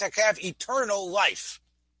you to have eternal life.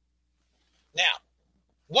 Now,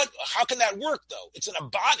 how can that work, though? It's in a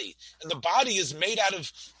body, and the body is made out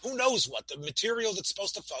of who knows what, the material that's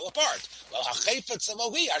supposed to fall apart.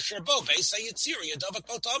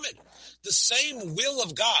 The same will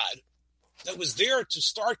of God that was there to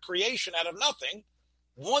start creation out of nothing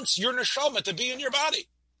wants your neshama to be in your body.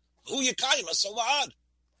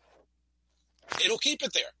 It'll keep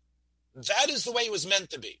it there. That is the way it was meant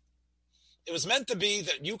to be. It was meant to be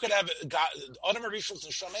that you could have God, Adam Arishon's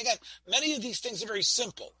neshama. Again, many of these things are very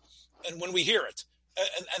simple, and when we hear it,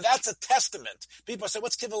 and that's a testament. People say,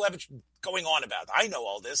 "What's Kivelevitz going on about?" I know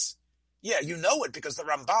all this. Yeah, you know it because the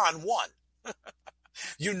Ramban won.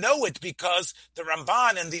 You know it because the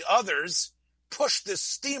Ramban and the others pushed this,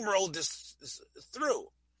 steamrolled this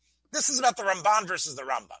through. This is about the Ramban versus the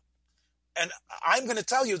Rambam. And I'm going to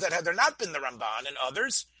tell you that had there not been the Ramban and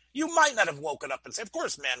others, you might not have woken up and said, of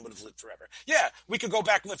course man would have lived forever. Yeah, we could go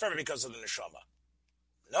back and live forever because of the neshama.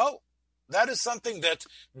 No, that is something that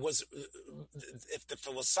was, if the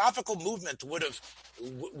philosophical movement would have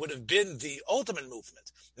been the ultimate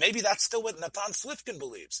movement, maybe that's still what Natan Slifkin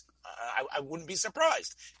believes. I wouldn't be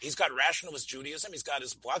surprised. He's got rationalist Judaism. He's got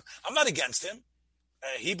his blog. I'm not against him.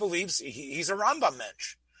 He believes he's a RambaM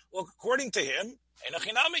mensch. Well, according to him,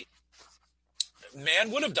 Enochinami,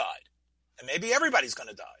 man would have died. And maybe everybody's going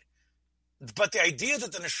to die. But the idea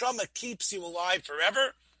that the neshama keeps you alive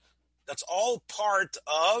forever, that's all part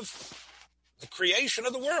of the creation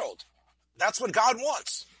of the world. That's what God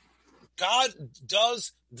wants. God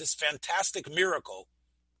does this fantastic miracle,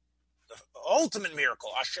 the ultimate miracle,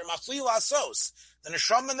 Asher Mafli Lasos, the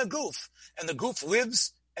neshama and the goof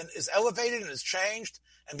lives and is elevated and is changed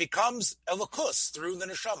and becomes elokus through the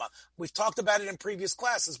neshama. We've talked about it in previous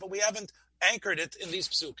classes, but we haven't anchored it in these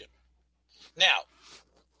psukim. Now,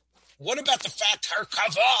 what about the fact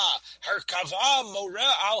Harkava More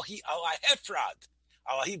al Hefrad?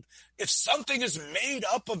 If something is made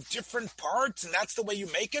up of different parts and that's the way you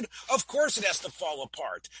make it, of course it has to fall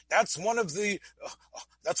apart. That's one of the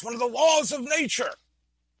laws of nature.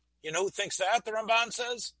 You know who thinks that? The RambaN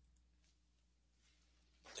says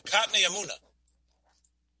the Katnei Amuna.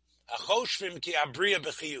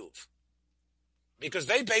 Because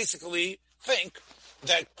they basically think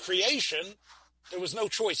that creation, there was no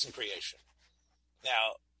choice in creation.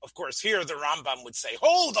 Now, of course, here the Rambam would say,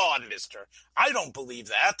 hold on, mister. I don't believe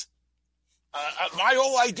that. My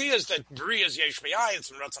whole idea is that Bri is Yesh B'Ayin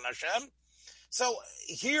from Ratzon Hashem. So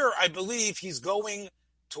here I believe he's going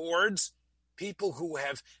towards people who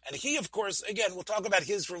have, and he, of course, again, we'll talk about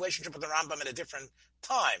his relationship with the Rambam at a different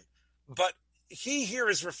time, but he here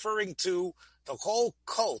is referring to the whole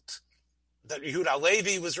cult that Yehuda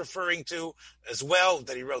Halevi was referring to as well,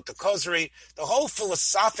 that he wrote the Kozri, the whole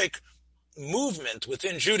philosophic movement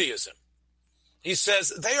within Judaism. He says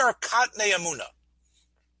they are Katnei Amuna.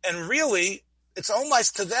 And really, it's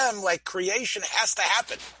almost to them like creation has to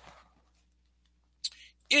happen.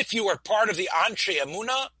 If you are part of the Anshe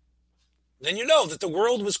Amuna, then you know that the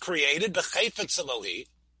world was created b'chayfetz Elohi.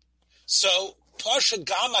 So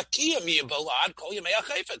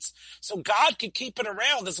so God can keep it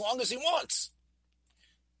around as long as he wants.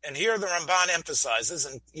 And here the RambaN emphasizes,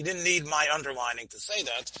 and you didn't need my underlining to say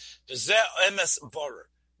that,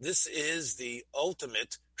 this is the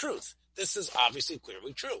ultimate truth. This is obviously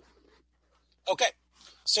clearly true. Okay,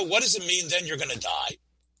 so what does it mean then you're going to die?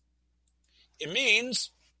 It means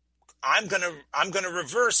I'm going to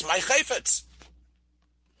reverse my chayfetz.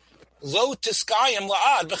 Lo tiskayim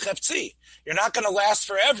la'ad b'chefzi. You're not going to last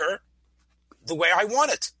forever the way I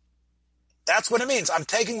want it. That's what it means. I'm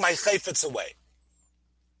taking my chayfetz away.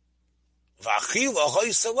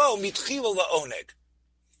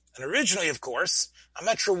 And originally, of course, I'm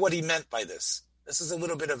not sure what he meant by this. This is a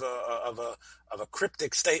little bit of a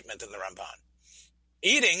cryptic statement in the RambaN.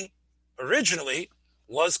 Eating originally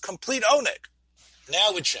was complete oneg.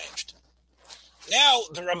 Now it changed. Now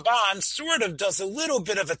the RambaN sort of does a little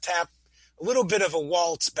bit of a tap, a little bit of a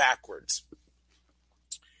waltz backwards.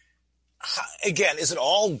 Again, is it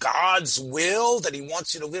all God's will that he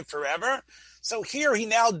wants you to live forever? So here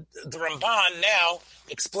the RambaN now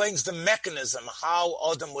explains the mechanism how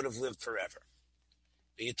Adam would have lived forever.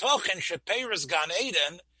 It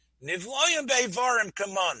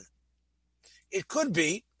could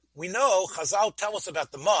be, we know, Chazal tell us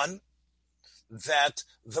about the man, that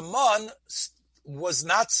the man was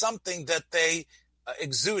not something that they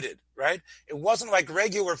exuded, right? It wasn't like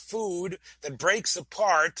regular food that breaks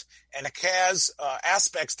apart and it has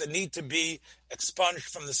aspects that need to be expunged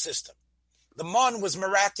from the system. The man was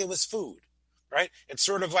miraculous food, right? It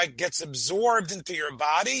sort of like gets absorbed into your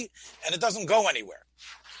body and it doesn't go anywhere.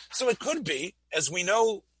 So it could be, as we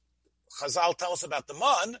know, Chazal tell us about the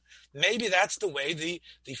man, maybe that's the way the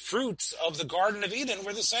fruits of the Garden of Eden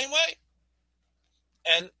were the same way.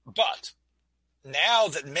 But now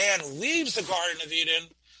that man leaves the Garden of Eden,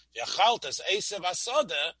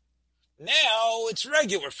 now it's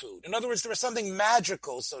regular food. In other words, there was something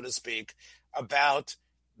magical, so to speak, about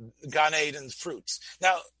Gan Eden fruits.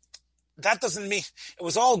 Now, that doesn't mean it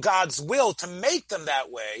was all God's will to make them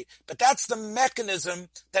that way, but that's the mechanism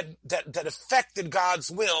that affected God's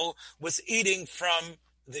will, was eating from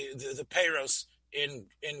the peiros in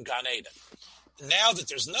Gan Eden. Now that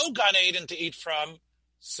there's no Gan Eden to eat from,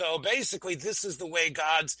 so basically this is the way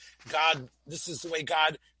God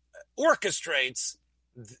orchestrates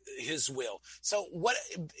his will. So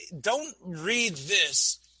don't read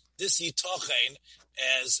this yitochen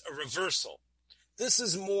as a reversal. This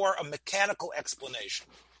is more a mechanical explanation.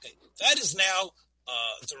 Okay, that is now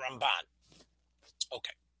the RambaN.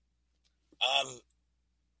 Okay.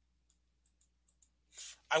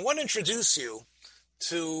 I want to introduce you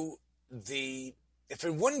to if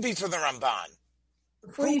it wouldn't be for the RambaN.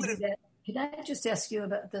 Before you do that, can I just ask you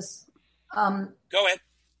about this? Go ahead.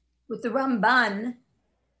 With the RambaN,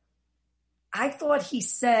 I thought he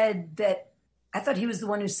was the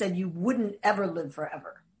one who said you wouldn't ever live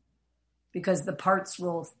forever because the parts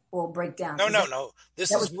will break down. No.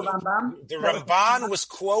 This is the RambaM. The RambaN was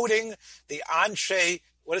quoting the Anshe,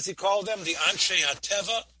 what does he call them? The Anshe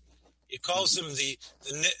HaTeva. He calls them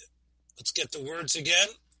let's get the words again.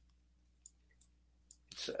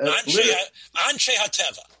 Anshe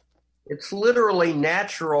HaTeva. It's literally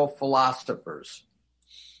natural philosophers.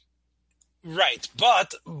 Right,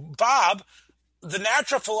 but Bob, the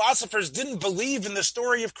natural philosophers didn't believe in the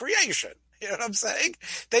story of creation. You know what I'm saying?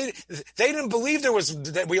 They didn't believe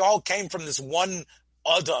that we all came from this one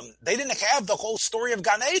Adam. They didn't have the whole story of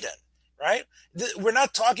Gan Eden, right? We're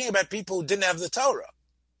not talking about people who didn't have the Torah.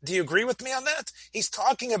 Do you agree with me on that? He's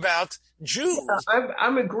talking about Jews. Yeah,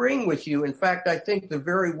 I'm agreeing with you. In fact, I think the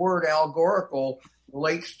very word allegorical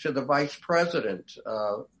relates to the vice president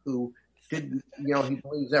who he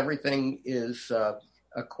believes everything is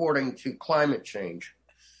according to climate change.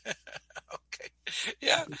 Okay.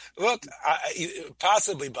 Yeah. Look,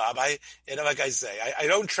 possibly, Bob. Like I say, I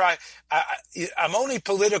don't try. I'm only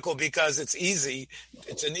political because it's easy.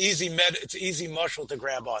 It's an easy it's easy muscle to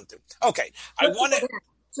grab onto. Okay.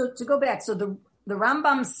 So to go back, so the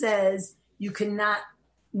RambaM says you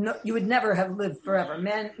would never have lived forever.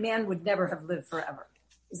 Man would never have lived forever.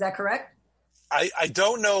 Is that correct? I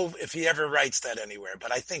don't know if he ever writes that anywhere,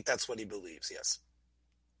 but I think that's what he believes. Yes.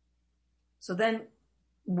 So then,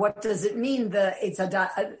 what does it mean? The Eitz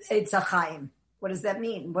HaChaim. What does that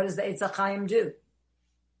mean? What does the Eitz HaChaim do?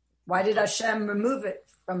 Why did Hashem remove it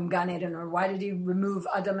from Gan Eden, or why did He remove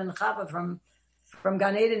Adam and Chava from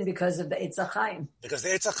Gan Eden because of the Eitz HaChaim? Because the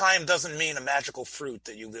Eitz HaChaim doesn't mean a magical fruit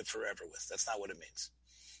that you live forever with. That's not what it means.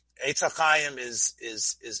 Eitz HaChaim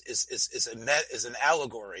is an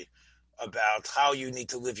allegory about how you need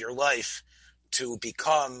to live your life to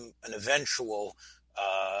become an eventual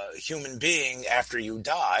human being after you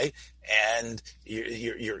die, and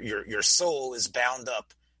your soul is bound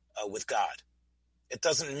up with God. It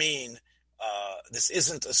doesn't mean this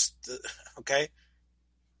isn't okay.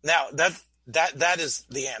 Now that is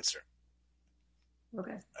the answer.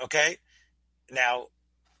 Okay. Now, all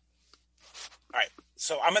right.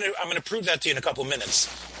 So I'm gonna prove that to you in a couple minutes,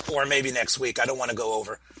 or maybe next week. I don't want to go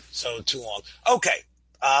over so too long. Okay,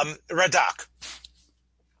 Radak.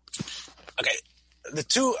 Okay, the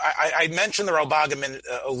two, I mentioned the RambaM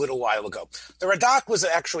a little while ago. The Radak was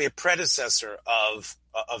actually a predecessor of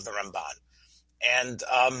the RambaN. And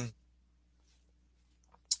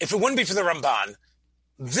if it wouldn't be for the RambaN,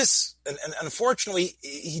 and unfortunately,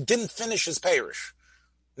 he didn't finish his parish.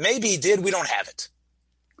 Maybe he did, we don't have it.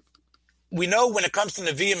 We know when it comes to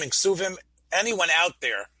Nevi'im and Ksuvim, anyone out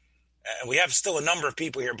there, and we have still a number of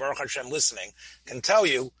people here, Baruch Hashem, listening, can tell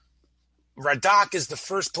you, Radak is the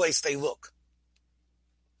first place they look.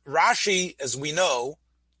 Rashi, as we know,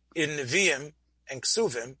 in Nevi'im and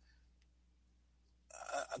Ksuvim,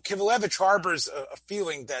 Kivelevitz harbors a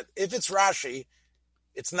feeling that if it's Rashi,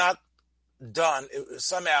 it's not done.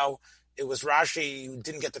 Somehow it was Rashi who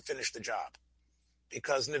didn't get to finish the job.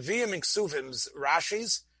 Because Nevi'im and Ksuvim's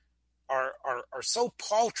Rashis are so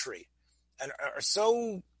paltry and are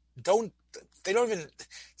so it's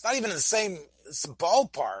not even in the same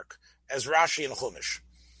ballpark as Rashi and Chumash,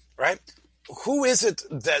 right? Who is it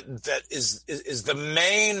that is the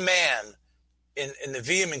main man in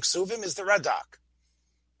Nevi'im and Ksuvim is the Radak,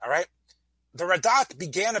 all right? The Radak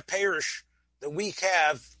began a parish that we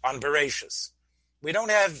have on Bereshis. We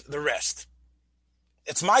don't have the rest.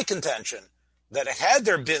 It's my contention that had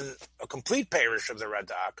there been a complete parish of the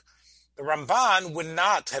Radak, the RambaN would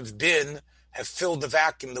not have filled the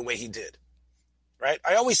vacuum the way he did, right?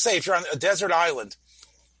 I always say if you're on a desert island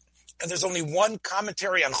and there's only one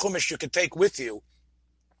commentary on Chumash you could take with you,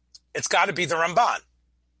 it's got to be the RambaN.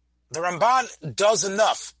 The RambaN does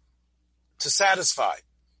enough to satisfy,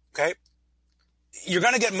 okay? You're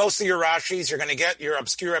going to get most of your Rashis, you're going to get your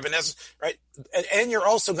obscure Ebenezer, right? And you're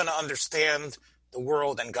also going to understand the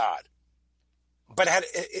world and God. But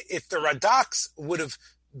if the Radaks would have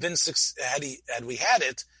been, had we had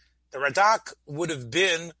it, the Radak would have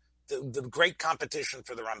been the great competition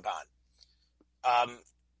for the RambaN.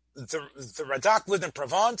 The Radak lived in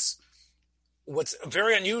Provence. What's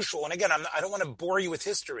very unusual, and again, I don't want to bore you with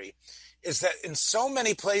history, is that in so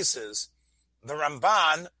many places, the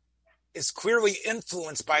RambaN is clearly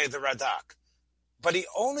influenced by the Radak, but he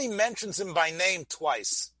only mentions him by name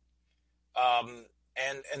twice.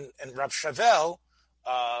 And Rav Shavel,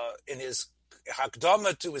 in his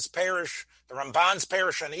Hakdama to his parish, the Ramban's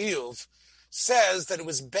parish on Iyuv, says that it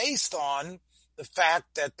was based on the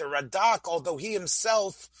fact that the Radak, although he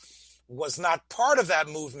himself was not part of that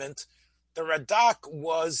movement, the Radak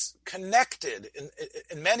was connected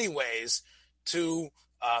in many ways to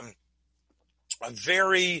a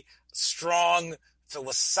very strong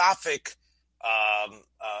philosophic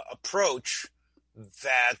approach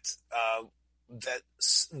that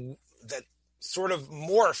sort of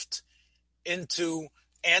morphed into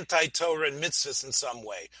anti-Torah and mitzvahs in some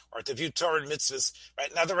way, or to view Torah and mitzvahs.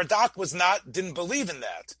 Right now, the Radak didn't believe in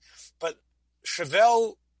that, but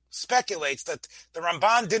Chevelle speculates that the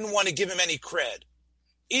RambaN didn't want to give him any cred,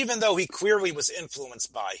 even though he clearly was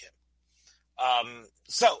influenced by him.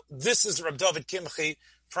 So this is Reb David Kimchi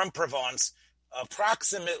from Provence,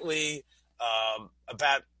 approximately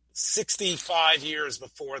about 65 years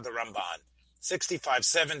before the RambaN. 65,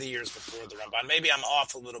 70 years before the RambaN. Maybe I'm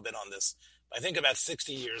off a little bit on this. I think about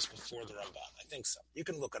 60 years before the RambaN. I think so. You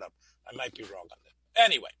can look it up. I might be wrong on that.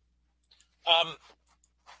 Anyway,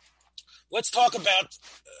 let's talk about,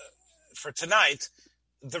 for tonight,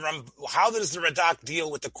 how does the Radak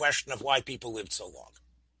deal with the question of why people lived so long?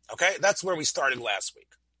 Okay, that's where we started last week.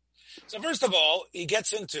 So first of all, he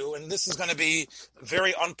gets into, and this is going to be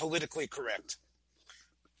very unpolitically correct,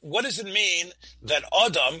 what does it mean that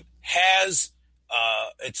Adam has,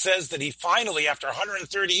 it says that he finally, after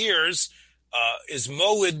 130 years, is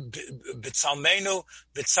Molid B'Tzalmenu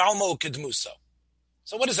B'Tzalmo Kedmuso.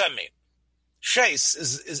 So what does that mean? Shais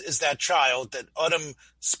is that child that Adam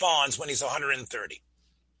spawns when he's 130.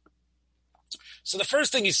 So the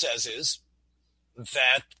first thing he says is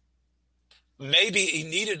that maybe he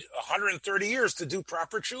needed 130 years to do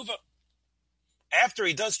proper tshuva. After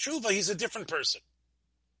he does tshuva, he's a different person.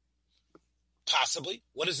 Possibly.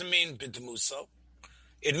 What does it mean, b'demuso?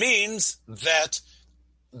 It means that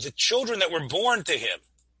the children that were born to him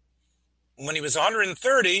when he was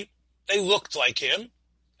 130, they looked like him.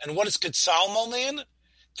 And what does Ketsalmo mean?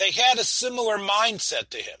 They had a similar mindset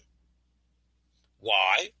to him.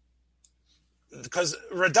 Why? Because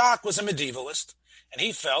Radak was a medievalist, and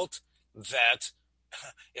he felt that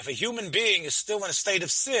if a human being is still in a state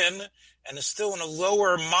of sin and is still in a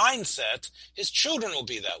lower mindset, his children will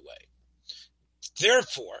be that way.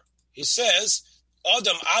 Therefore, he says,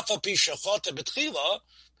 Adam afapi shachota betchila,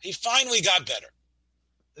 he finally got better.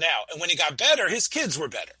 Now, and when he got better, his kids were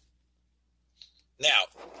better. Now,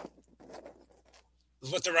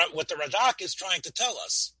 what the Radak is trying to tell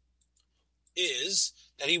us is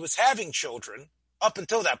that he was having children up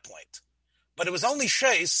until that point. But it was only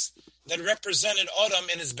Sheis that represented Adam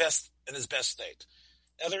in his best state.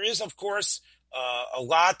 Now there is, of course, a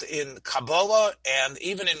lot in Kabbalah and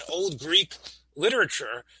even in Old Greek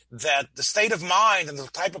literature that the state of mind and the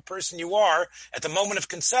type of person you are at the moment of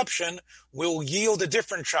conception will yield a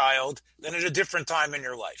different child than at a different time in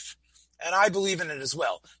your life. And I believe in it as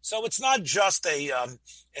well. So it's not just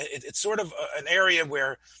it's sort of an area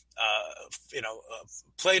where,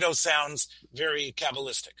 Plato sounds very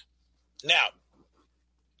Kabbalistic. Now,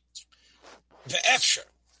 the Efsher.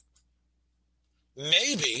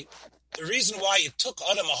 Maybe the reason why it took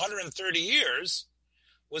Adam 130 years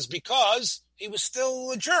was because he was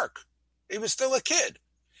still a jerk. He was still a kid.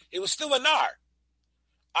 He was still a nar.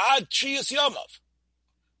 Ad Chiyas Yomov.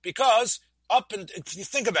 Because if you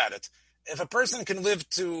think about it, if a person can live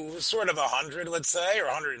to sort of 100, let's say, or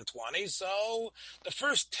 120, so the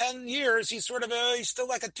first 10 years, he's still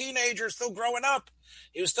like a teenager, still growing up.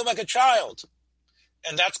 He was still like a child.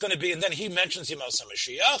 And that's going to be, and then he mentions Yemos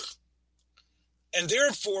HaMashiach. And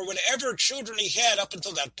therefore, whatever children he had up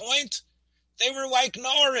until that point, they were like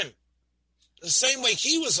Narim. The same way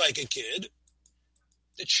he was like a kid,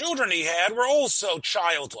 the children he had were also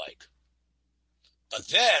childlike. But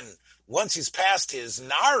then, once he's past his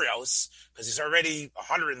Naros, because he's already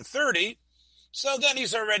 130, so then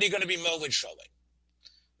he's already going to be Moed Sholem.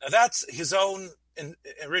 Now that's his own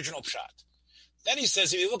original pshat. Then he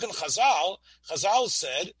says, if you look in Chazal, Chazal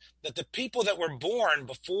said that the people that were born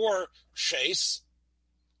before Sheis,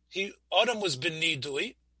 Adam was ben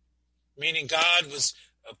nidui, meaning God was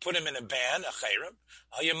put him in a ban, a chayrim.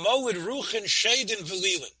 Hayamolid ruchin shadin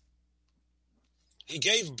velilin. He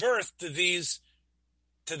gave birth to these.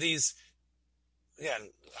 Again,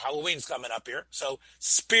 Halloween's coming up here. So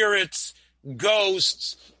spirits,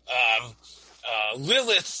 ghosts,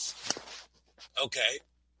 Lilith. Okay.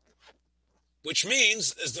 Which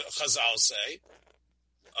means, as the Chazal say,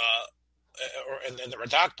 and the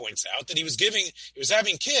Radak points out, that he was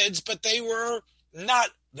having kids, but they were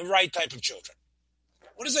not the right type of children.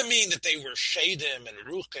 What does that mean that they were Shadim and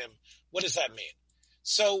Ruchim? What does that mean?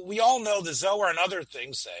 So we all know the Zohar and other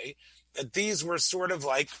things say that these were sort of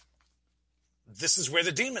like, this is where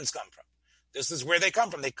the demons come from. This is where they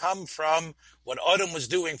come from. They come from what Adam was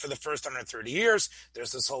doing for the first 130 years.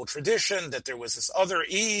 There's this whole tradition that there was this other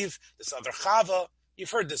Eve, this other Chava.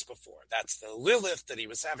 You've heard this before. That's the Lilith that he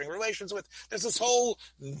was having relations with. There's this whole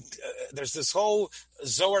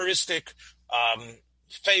Zoharistic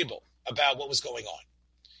fable about what was going on.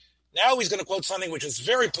 Now he's going to quote something which is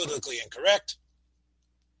very politically incorrect.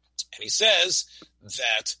 And he says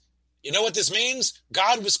that, you know what this means?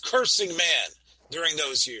 God was cursing man during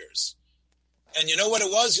those years. And you know what it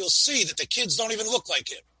was? You'll see that the kids don't even look like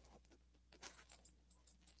him.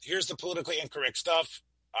 Here's the politically incorrect stuff.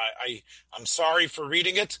 I'm sorry for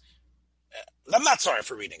reading it. I'm not sorry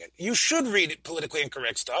for reading it. You should read it, politically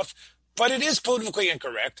incorrect stuff, but it is politically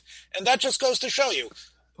incorrect, and that just goes to show you.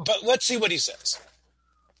 But let's see what he says.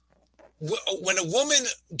 When a woman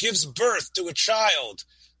gives birth to a child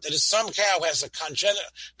that is somehow has a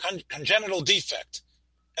congenital defect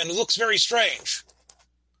and looks very strange,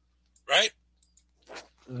 right?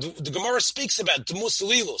 The Gemara speaks about Demus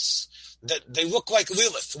Lilus, that they look like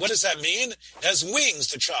Lilith. What does that mean? It has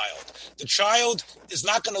wings, the child. The child is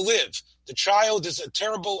not going to live. The child is a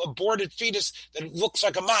terrible aborted fetus that looks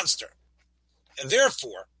like a monster. And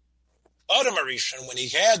therefore, Adam Arishon, when he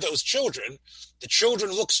had those children, the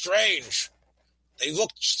children looked strange. They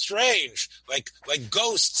looked strange, like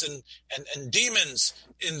ghosts and demons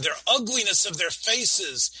in their ugliness of their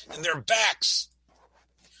faces and their backs.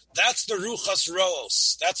 That's the Ruchas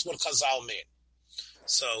Roos. That's what Chazal mean.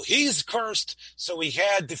 So he's cursed, so he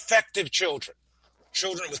had defective children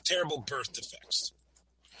with terrible birth defects.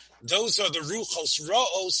 Those are the Ruchos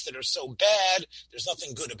Roos that are so bad, there's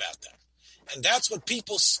nothing good about them. And that's what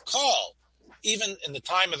people call, even in the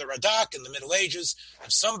time of the Radak in the Middle Ages,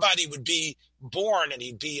 if somebody would be born and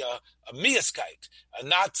he'd be a miaskite,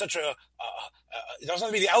 not such a it doesn't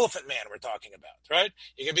have to be the elephant man we're talking about, right?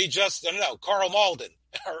 He could be just, Karl Malden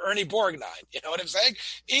or Ernie Borgnine, you know what I'm saying?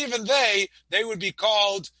 Even they would be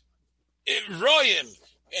called Royim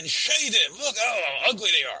and Shadim. Look how ugly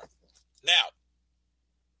they are. Now,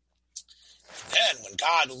 then when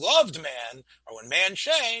God loved man, or when man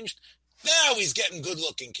changed, now he's getting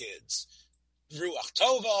good-looking kids. Ruach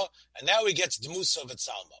Tova, and now he gets Demusa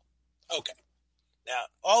V'Tzalmo. Okay. Now,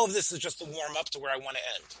 all of this is just a warm-up to where I want to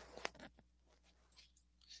end.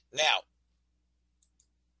 Now,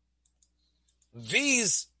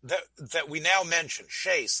 these that we now mention,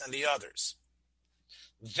 Sheis and the others,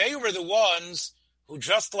 they were the ones who,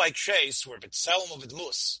 just like Sheis, were B'Tselem of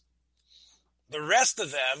Dmus. The rest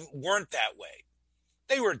of them weren't that way.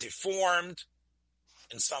 They were deformed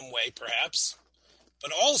in some way, perhaps,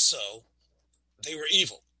 but also they were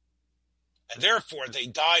evil. And therefore, they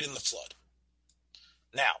died in the flood.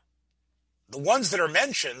 Now, the ones that are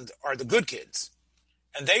mentioned are the good kids.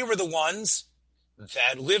 And they were the ones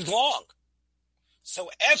that lived long. So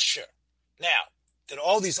Efsher. Now, did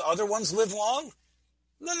all these other ones live long?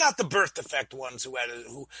 They're not the birth defect ones who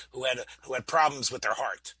had problems with their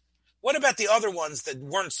heart. What about the other ones that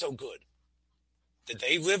weren't so good? Did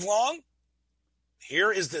they live long?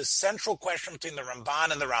 Here is the central question between the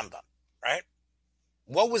RambaN and the RambaM, right?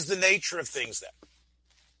 What was the nature of things then?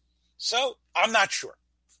 So, I'm not sure.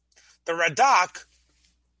 The Radak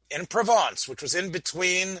in Provence, which was in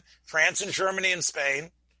between France and Germany and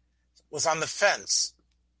Spain, was on the fence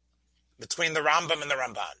between the RambaM and the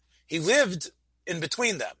RambaN. He lived in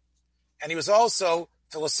between them, and he was also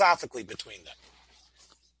philosophically between them.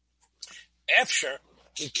 Efsher,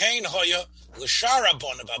 Hikain Hoya, Lashara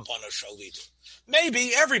Bonababana Shalidu.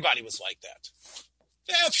 Maybe everybody was like that.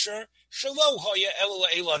 Efsher, Shalo Hoya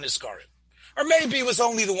Ela Niskarim. Or maybe it was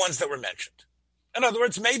only the ones that were mentioned. In other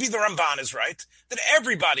words, maybe the RambaN is right, that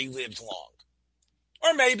everybody lived long.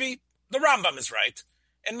 Or maybe the RambaM is right,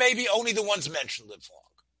 and maybe only the ones mentioned lived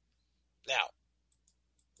long. Now,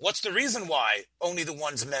 what's the reason why only the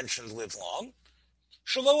ones mentioned live long?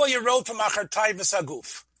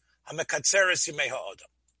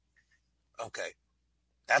 Okay,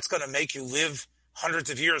 that's going to make you live hundreds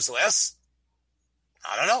of years less?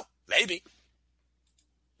 I don't know, maybe.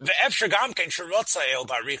 The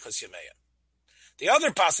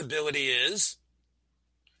other possibility is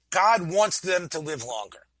God wants them to live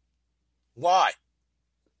longer. Why?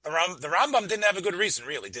 The RambaM didn't have a good reason,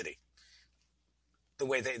 really, did he? The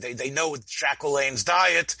way they know Jack LaLanne's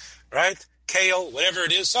diet, right? Kale, whatever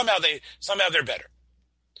it is, somehow they're better.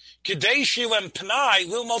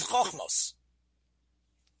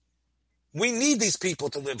 We need these people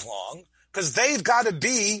to live long because they've got to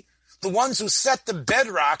be the ones who set the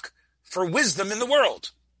bedrock for wisdom in the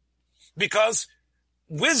world. Because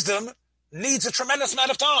wisdom needs a tremendous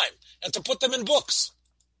amount of time and to put them in books.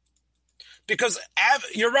 Because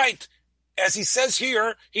you're right, as he says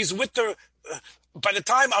here, he's with by the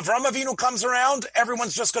time Avram Avinu comes around,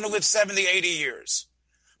 everyone's just going to live 70, 80 years.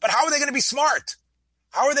 But how are they going to be smart?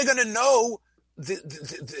 How are they going to know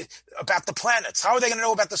about the planets? How are they going to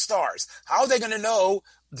know about the stars? How are they going to know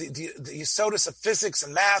the yesodus of physics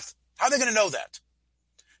and math? How are they going to know that?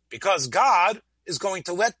 Because God is going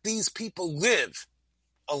to let these people live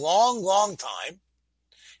a long, long time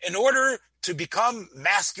in order to become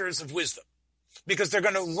masters of wisdom. Because they're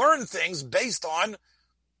going to learn things based on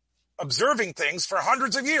observing things for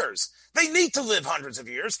hundreds of years. They need to live hundreds of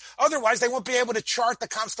years. Otherwise, they won't be able to chart the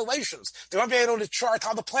constellations. They won't be able to chart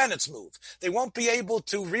how the planets move. They won't be able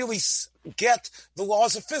to really get the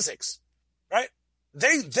laws of physics, right?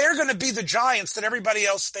 They're going to be the giants that everybody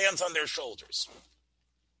else stands on their shoulders.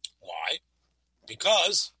 Why?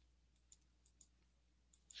 Because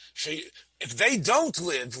if they don't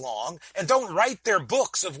live long and don't write their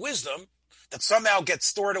books of wisdom, that somehow get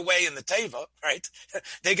stored away in the Teva, right?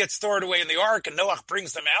 They get stored away in the ark and Noach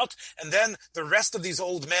brings them out. And then the rest of these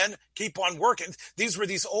old men keep on working. These were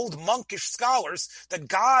these old monkish scholars that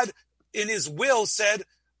God in his will said,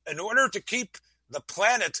 in order to keep the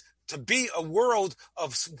planet to be a world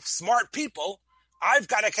of smart people, I've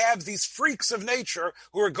got to have these freaks of nature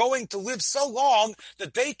who are going to live so long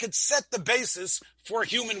that they could set the basis for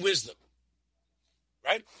human wisdom,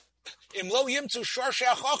 right? In other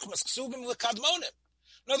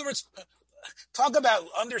words, talk about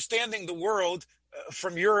understanding the world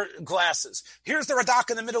from your glasses. Here's the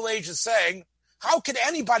Radak in the Middle Ages saying, how could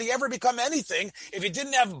anybody ever become anything if you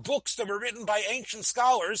didn't have books that were written by ancient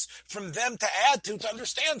scholars from them to add to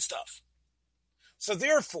understand stuff? So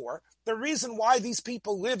therefore, the reason why these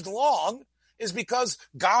people lived long is because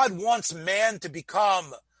God wants man to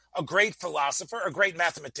become a great philosopher, a great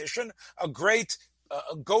mathematician, a great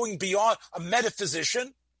going beyond a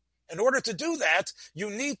metaphysician. In order to do that, you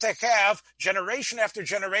need to have generation after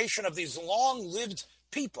generation of these long-lived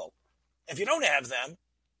people. If you don't have them,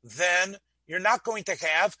 then you're not going to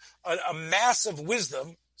have a mass of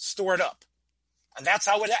wisdom stored up. And that's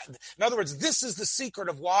how it happens. In other words, this is the secret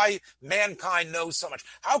of why mankind knows so much.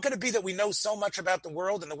 How can it be that we know so much about the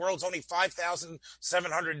world and the world's only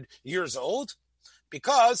 5,700 years old?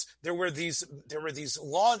 Because there were these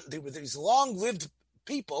long-lived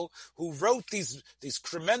people who wrote these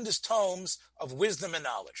tremendous tomes of wisdom and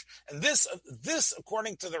knowledge. And this,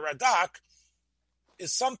 according to the Radak,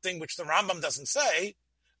 is something which the RambaM doesn't say,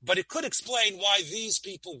 but it could explain why these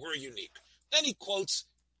people were unique. Then he quotes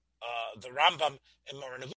the RambaM and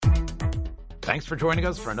more. Thanks for joining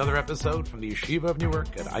us for another episode from the Yeshiva of Newark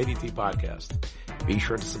at IDT Podcast. Be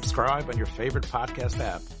sure to subscribe on your favorite podcast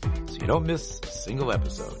app so you don't miss a single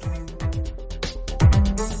episode.